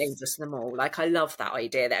the most dangerous of them all. Like, I love that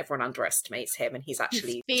idea that everyone underestimates him, and he's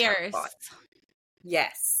actually fierce. Terrified.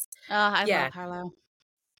 Yes. Oh, I love Harlow.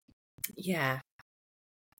 Yeah.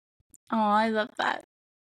 Oh, I love that.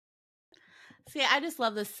 See, I just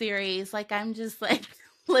love this series. Like, I'm just like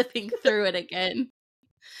flipping through it again.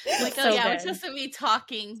 Like, so good. It's just me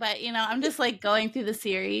talking, but I'm just like going through the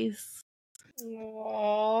series.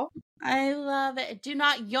 Aww. I love it. Do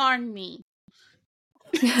not yarn me.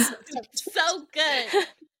 So good.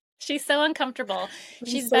 She's so uncomfortable.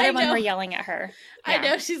 She's better when we're yelling at her. Yeah. I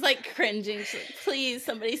know. She's like cringing. She's like, please,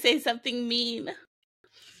 somebody say something mean.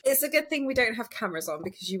 It's a good thing we don't have cameras on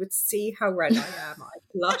because you would see how red I am. I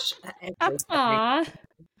blush at everything. Aww.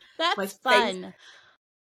 That's fun.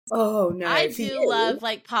 Oh, no. I do love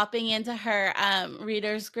like popping into her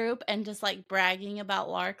readers group and just like bragging about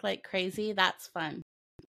Lark like crazy. That's fun.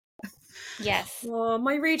 Yes. Oh,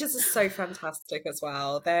 my readers are so fantastic as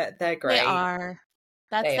well. They're great. They are.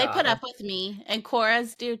 They put up with me, and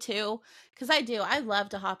Cora's do too. Because I love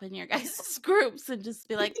to hop in your guys' groups and just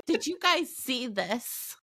be like, did you guys see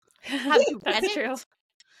this? Have you read it? True.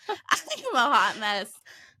 I'm a hot mess.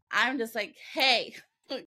 I'm just like, hey,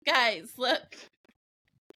 guys, look.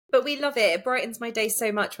 But we love it. It brightens my day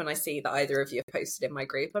so much when I see that either of you have posted in my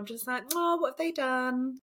group. I'm just like, oh, what have they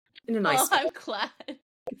done? In a nice way. I'm glad.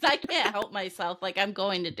 I can't help myself. Like, I'm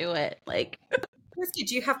going to do it. Like,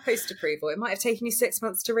 did you have post approval? It might have taken you 6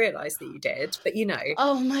 months to realise that you did, but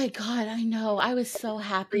Oh my God, I know. I was so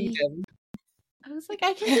happy. Freedom. I was like,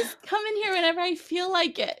 I can just come in here whenever I feel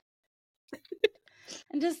like it.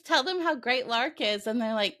 And just tell them how great Lark is. And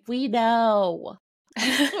they're like, we know.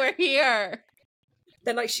 We're here.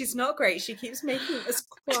 They're like, she's not great. She keeps making us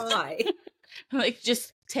cry. Like,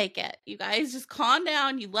 just take it. You guys just calm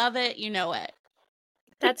down. You love it. You know it.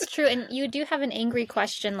 That's true. And you do have an angry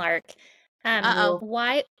question, Lark.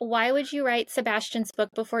 Why would you write Sebastian's book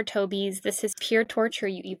before Toby's? This is pure torture,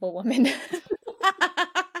 you evil woman.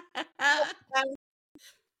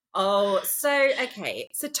 Okay.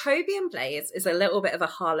 So Toby and Blaze is a little bit of a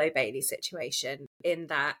Harlow Bailey situation in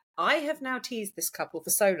that I have now teased this couple for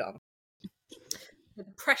so long. The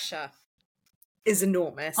pressure is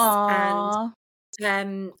enormous. Aww.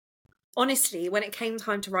 And honestly, when it came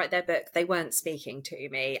time to write their book, they weren't speaking to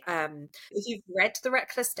me. If you've read The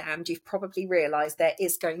Reckless Damned, you've probably realised there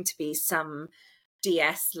is going to be some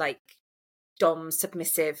DS, like dom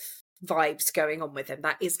submissive vibes going on with them.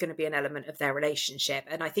 That is going to be an element of their relationship.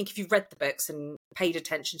 And I think if you've read the books and paid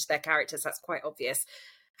attention to their characters, that's quite obvious.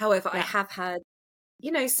 However, I have had,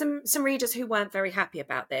 some readers who weren't very happy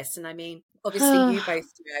about this. And I mean, obviously you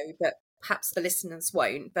both know, but perhaps the listeners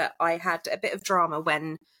won't. But I had a bit of drama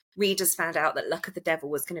when readers found out that Luck of the Devil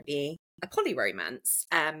was going to be a polyromance.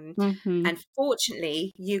 And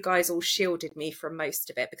fortunately, you guys all shielded me from most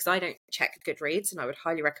of it because I don't check Goodreads, and I would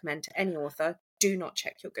highly recommend to any author, do not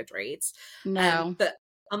check your Goodreads. No. But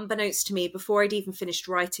unbeknownst to me, before I'd even finished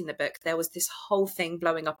writing the book, there was this whole thing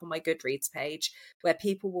blowing up on my Goodreads page where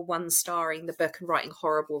people were one-starring the book and writing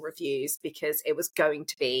horrible reviews because it was going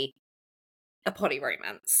to be a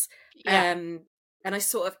polyromance. Yeah. And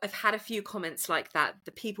I've had a few comments like that,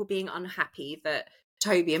 the people being unhappy that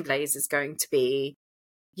Toby and Blaze is going to be,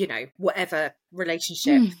 whatever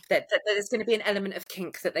relationship, that there's going to be an element of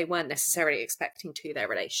kink that they weren't necessarily expecting to their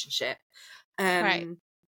relationship. Right.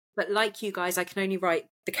 But like you guys, I can only write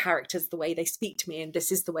the characters the way they speak to me, and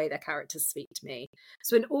this is the way their characters speak to me.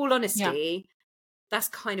 So in all honesty, that's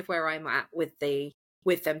kind of where I'm at with them.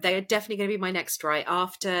 They are definitely going to be my next write.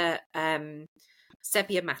 After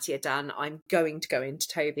Sebby and Matty are done, I'm going to go into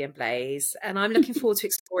Toby and Blaze, and I'm looking forward to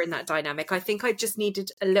exploring that dynamic. I think I just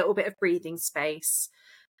needed a little bit of breathing space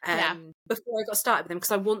before I got started with them,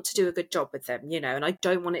 because I want to do a good job with them, and I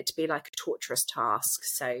don't want it to be like a torturous task.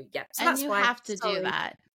 So yeah, so and that's you why have to do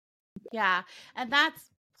that. Yeah, and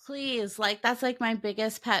that's my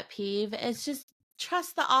biggest pet peeve. It's just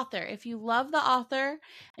trust the author. If you love the author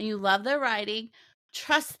and you love their writing,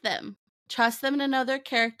 trust them to know their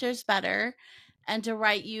characters better and to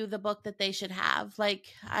write you the book that they should have. Like,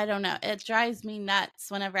 I don't know, it drives me nuts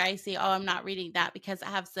whenever I see, oh, I'm not reading that because it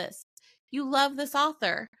has this. You love this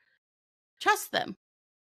author, trust them.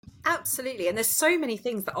 Absolutely. And there's so many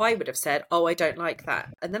things that I would have said, oh, I don't like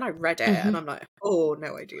that, and then I read it and I'm like, oh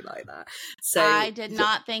no, I do like that. So I did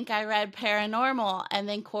not think I read Paranormal, and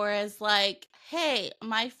then Cora's like, hey,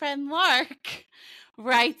 my friend Lark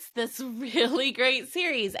writes this really great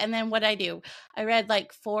series. And then what I do, I read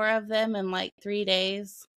like 4 of them in like 3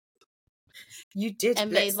 days. You did,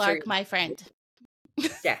 and made Lark my friend.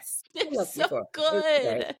 Yes. It's so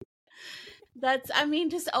good.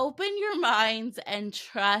 Just open your minds and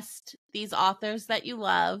trust these authors that you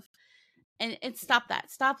love, and stop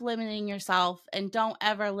that. Stop limiting yourself, and don't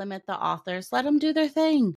ever limit the authors. Let them do their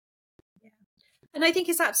thing. And I think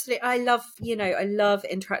it's absolutely, I love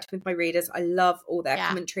interacting with my readers. I love all their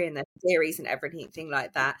commentary and their theories and everything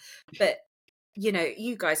like that. But,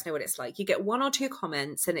 you guys know what it's like. You get 1 or 2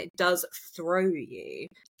 comments and it does throw you.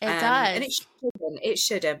 It does. And it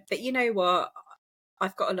shouldn't. But you know what?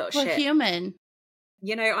 I've got a lot of shit. We're human.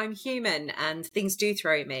 I'm human and things do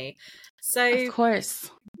throw me. So of course.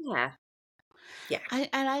 Yeah. Yeah.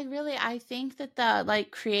 I think that the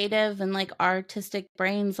creative and artistic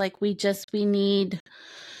brains, we need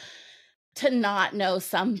to not know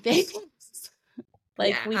some things.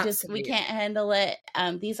 We can't handle it.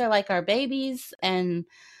 These are our babies, and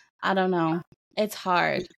I don't know. It's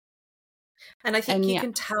hard. And I think you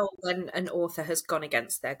can tell when an author has gone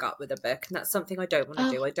against their gut with a book, and that's something I don't want to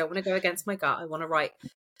do. I don't want to go against my gut. I want to write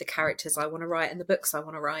the characters I want to write and the books I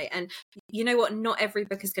want to write. And you know what? Not every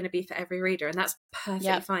book is going to be for every reader, and that's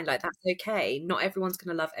perfectly fine. That's okay. Not everyone's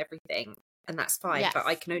going to love everything, and that's fine. Yes. But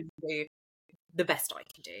I can only do the best I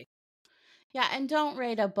can do. Yeah, and don't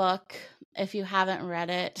rate a book if you haven't read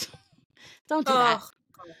it. Don't do that.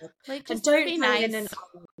 God. Just don't be nice. In and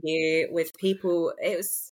argue with people. It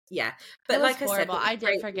was but it was horrible. I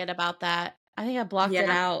did forget about that. I think I blocked it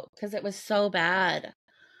out because it was so bad.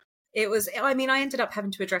 It was. I ended up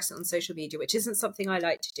having to address it on social media, which isn't something I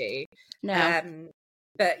like to do. No.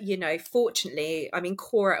 But fortunately,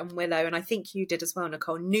 Cora and Willow, and I think you did as well,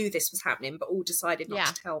 Nicole, knew this was happening, but all decided not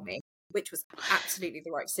to tell me, which was absolutely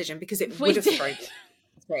the right decision because it would have thrown me.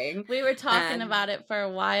 thing. We were talking about it for a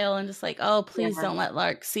while and just like, oh, please don't let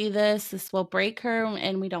Lark see this. This will break her,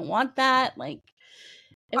 and we don't want that. Like,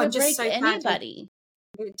 it would break anybody.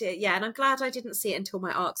 It did, yeah, and I'm glad I didn't see it until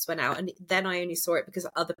my arcs went out, and then I only saw it because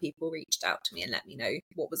other people reached out to me and let me know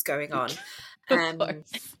what was going on. Kind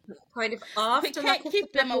of after we can't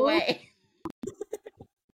keep them away.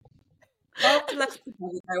 After Luck of the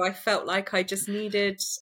Devil, though, I felt like I needed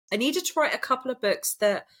to write a couple of books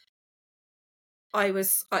that I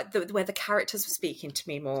was where the characters were speaking to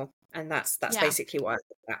me more, and that's basically why I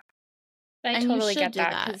did that. I totally get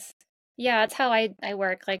that. Yeah, that's how I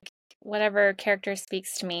work. Like, whatever character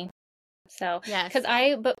speaks to me. So, because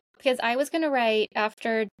I was gonna write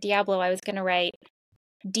after Diablo, I was gonna write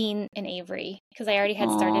Dean and Avery because I already had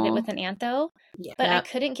started it with an antho, but I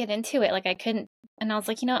couldn't get into it. Like, I couldn't, and I was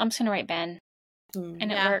like, I'm just gonna write Ben,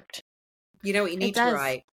 and it worked. You know what you need to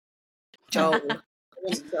write? Joel.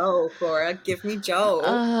 Joel, Cora, give me Joel.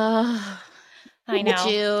 I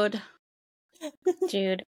know.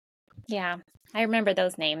 Jude. Yeah, I remember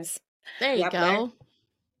those names. There you go.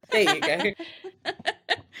 There you go.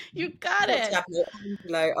 You got it.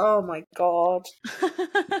 Oh my god.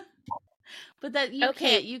 But that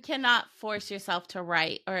you cannot force yourself to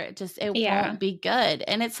write, or it won't be good.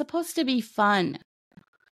 And it's supposed to be fun.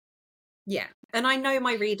 Yeah. And I know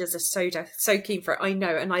my readers are so keen for it. I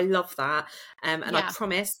know, and I love that. And I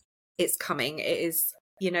promise it's coming. It is,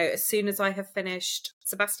 as soon as I have finished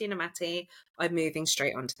Sebastian and Matty, I'm moving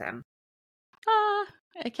straight onto them.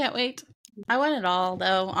 I can't wait. I want it all,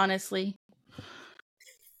 though, honestly.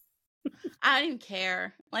 I don't even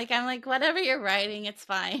care. Like, I'm like, whatever you're writing, it's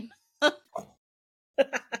fine.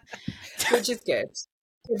 Which is good,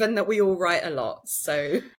 given that we all write a lot.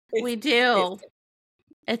 So we do.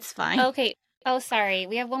 It's fine. Okay. Oh, sorry.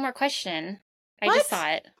 We have one more question. I just saw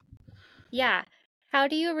it. Yeah. How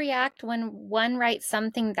do you react when one writes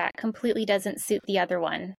something that completely doesn't suit the other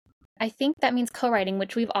one? I think that means co-writing,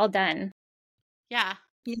 which we've all done. Yeah.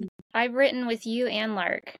 I've written with you and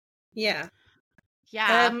Lark. Yeah.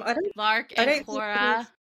 Yeah. Lark and Cora.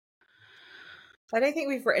 I don't think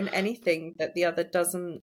we've written anything that the other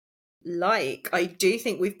doesn't like. I do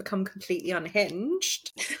think we've become completely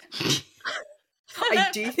unhinged. I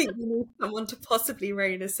do think we need someone to possibly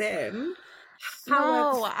rein us in.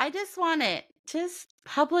 No, I just want it. Just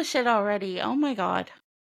publish it already. Oh my god.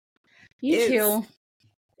 You too.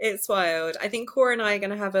 It's wild. I think Cora and I are going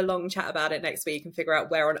to have a long chat about it next week and figure out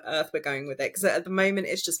where on earth we're going with it. Because at the moment,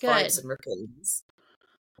 it's just vibes and raccoons.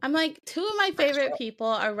 I'm like, two of my favorite people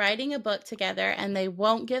are writing a book together and they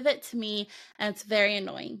won't give it to me. And it's very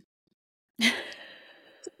annoying.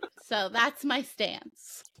 So that's my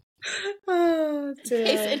stance. Oh, dear. In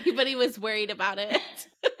case anybody was worried about it.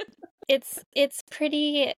 It's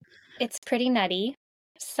pretty nutty.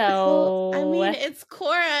 So well, I mean, it's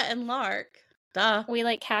Cora and Lark. Duh.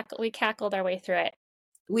 We cackled our way through it.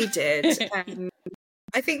 We did.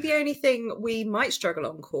 I think the only thing we might struggle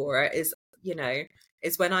on, Cora, is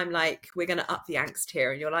when I'm like, we're going to up the angst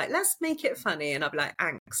here, and you're like, let's make it funny, and I'll be like,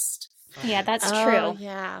 angst. Yeah, that's true.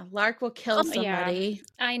 Yeah, Lark will kill somebody.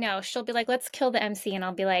 Yeah. I know. She'll be like, let's kill the MC, and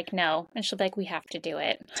I'll be like, no. And she'll be like, we have to do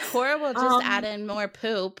it. Cora will just add in more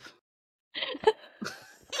poop.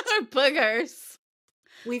 Or boogers.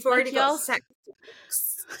 We've already got sex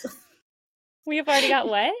rocks. We've already got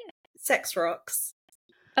what? Sex rocks.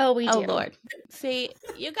 Oh, we do. Oh, Lord. See,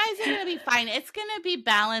 you guys are going to be fine. It's going to be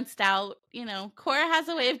balanced out. Cora has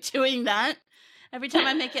a way of doing that. Every time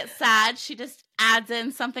I make it sad, she just adds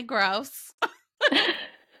in something gross. And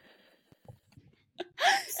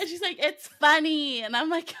she's like, it's funny. And I'm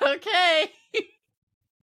like, okay.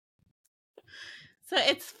 So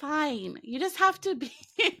it's fine. You just have to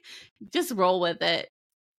just roll with it.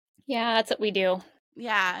 Yeah, that's what we do.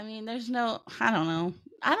 Yeah, I mean, there's I don't know.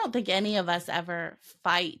 I don't think any of us ever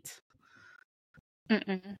fight.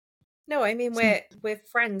 Mm-mm. No, I mean, we're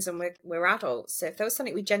friends and we're adults. So if there was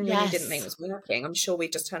something we genuinely didn't think was working, I'm sure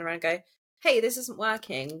we'd just turn around and go, hey, this isn't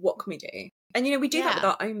working. What can we do? And, we do that with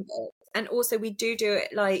our own books. And also we do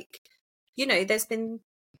it like, there's been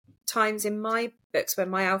times in my books when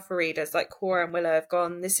my alpha readers like Cora and Willow have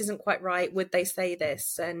gone, this isn't quite right. Would they say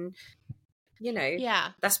this? And,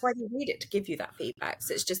 that's why you read it, to give you that feedback.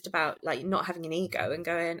 So it's just about like not having an ego and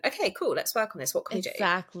going, okay, cool, let's work on this. What can we do?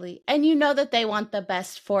 Exactly. And that they want the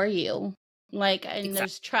best for you. Like, and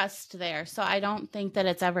there's trust there. So I don't think that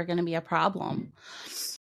it's ever going to be a problem.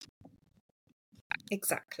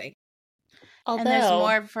 Exactly. And there's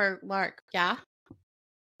more for Lark. Yeah.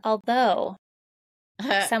 Although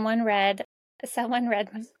someone read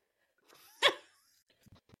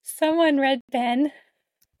Ben.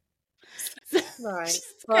 Right.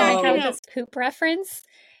 I have this poop reference.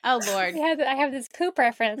 Oh, Lord. I have this poop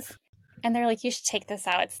reference. And they're like, you should take this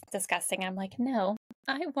out. It's disgusting. I'm like, no,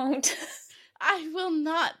 I won't. I will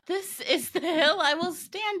not. This is the hill I will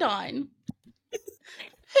stand on.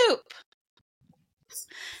 Poop.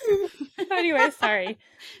 Anyway, sorry.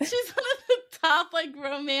 She's one of the top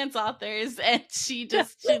romance authors, and she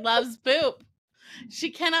loves poop.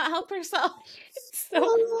 She cannot help herself. It's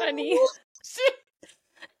so funny.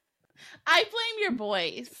 I blame your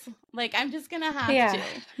boys. I'm just gonna have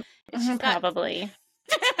to. Probably.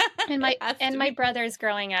 and my brother's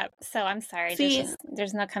growing up, so I'm sorry.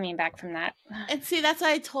 There's no coming back from that. And see, that's what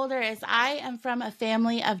I told her is I am from a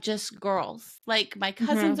family of just girls. My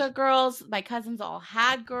cousins are girls. My cousins all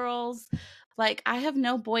had girls. I have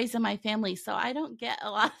no boys in my family, so I don't get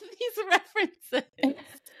a lot of these references.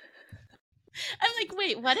 I'm like,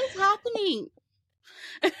 wait, what is happening?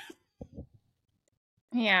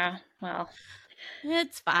 Yeah, well.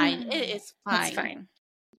 It's fine. It is fine. It's fine.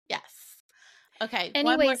 Yes. Okay,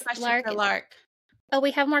 anyways, one more question for Lark. Oh,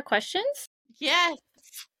 we have more questions? Yes.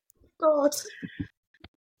 God.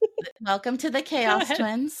 Welcome to the Chaos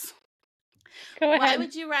Twins. Go ahead. Why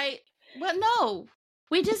would you write? Well, no.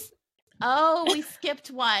 We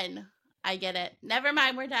skipped one. I get it. Never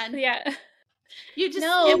mind, we're done. Yeah. You just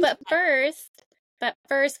but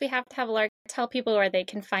first we have to have Lark tell people where they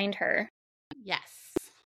can find her. Yes.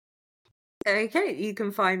 Okay, you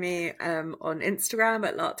can find me on Instagram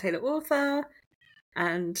at Lark Taylor Author,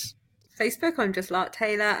 and Facebook I'm just Lark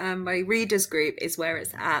Taylor, and my readers group is where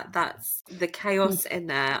it's at. That's the chaos in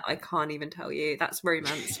there. I can't even tell you. That's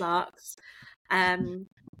Romance Larks. And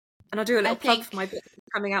I'll do a little plug for my book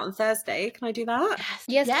coming out on Thursday. Can I do that?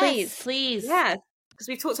 Yes, please. Yeah, because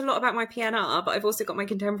we've talked a lot about my PNR, but I've also got my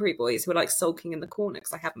contemporary boys who are sulking in the corner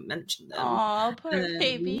because I haven't mentioned them. Oh, poor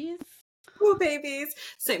babies. Poor babies.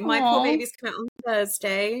 So my poor babies come out on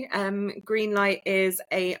Thursday. Greenlight is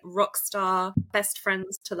a rock star best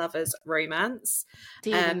friends to lovers romance.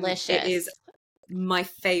 Delicious. It is my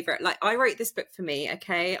favorite. I wrote this book for me,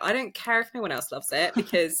 okay? I don't care if no one else loves it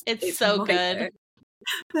because it's so good. Book.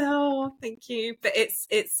 No, thank you. But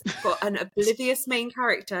it's got an oblivious main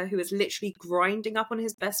character who is literally grinding up on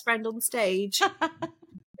his best friend on stage.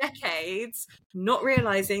 Decades, not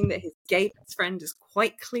realizing that his gay best friend is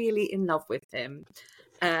quite clearly in love with him.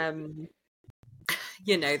 There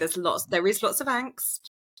is lots of angst.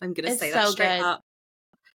 I'm gonna say that straight up.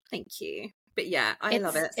 Thank you. But yeah, I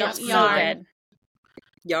love it. It's so good.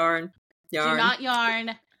 Yarn. Do not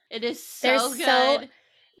yarn. It is so good.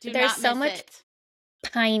 There's so much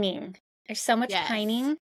pining. There's so much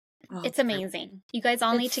pining. Oh, it's amazing. You guys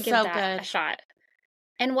all need to give that a shot.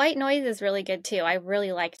 And White Noise is really good too. I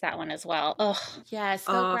really liked that one as well. Oh yes,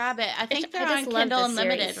 go grab it. I think they're on Kindle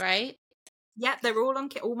Unlimited, right? Yeah, they're all on.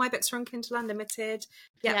 All my books are on Kindle Unlimited.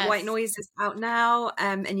 Yeah, yes. White Noise is out now,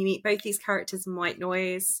 and you meet both these characters in White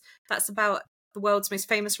Noise. That's about the world's most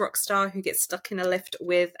famous rock star who gets stuck in a lift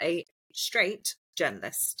with a straight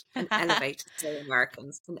journalist. An elevator, so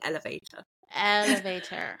Americans, an elevator.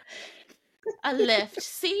 Elevator. A lift.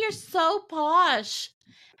 See, you're so posh.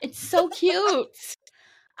 It's so cute.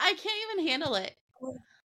 I can't even handle it.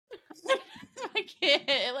 I can't.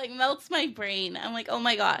 It melts my brain. I'm like, oh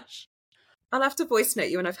my gosh. I'll have to voice note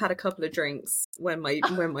you when I've had a couple of drinks when my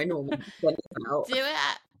normal one is out. Do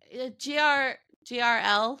it.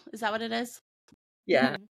 GRL, is that what it is?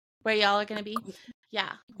 Yeah. Where y'all are gonna be?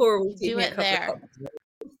 Yeah. Or do it there.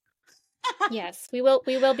 Yes, we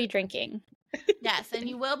will be drinking. Yes, and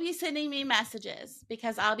you will be sending me messages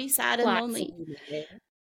because I'll be sad and lonely.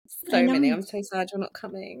 So many. I'm so sad you're not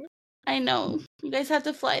coming. I know. You guys have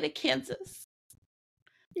to fly to Kansas.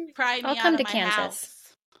 Pry me I'll come out to of my Kansas.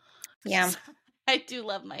 House. Yeah. I do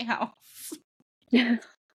love my house. I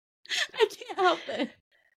can't help it.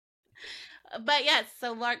 But yes,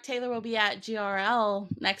 so Lark Taylor will be at GRL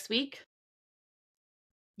next week.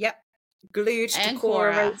 Yep. Glued to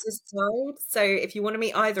Cora Rose's side. So if you want to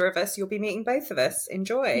meet either of us, you'll be meeting both of us.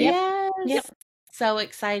 Enjoy. Yes. Yep. So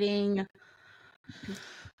exciting.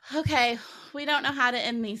 Okay. We don't know how to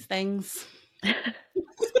end these things.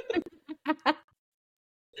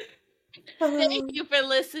 Thank you for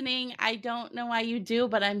listening. I don't know why you do,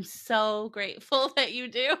 but I'm so grateful that you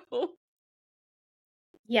do.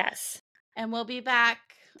 Yes. And we'll be back.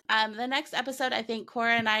 The next episode, I think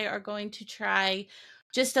Cora and I are going to try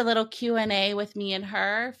just a little Q&A with me and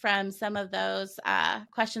her from some of those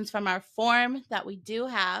questions from our form that we do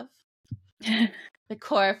have that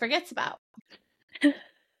Cora forgets about.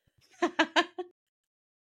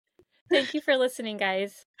 Thank you for listening,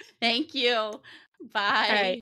 guys. Thank you. Bye. All right.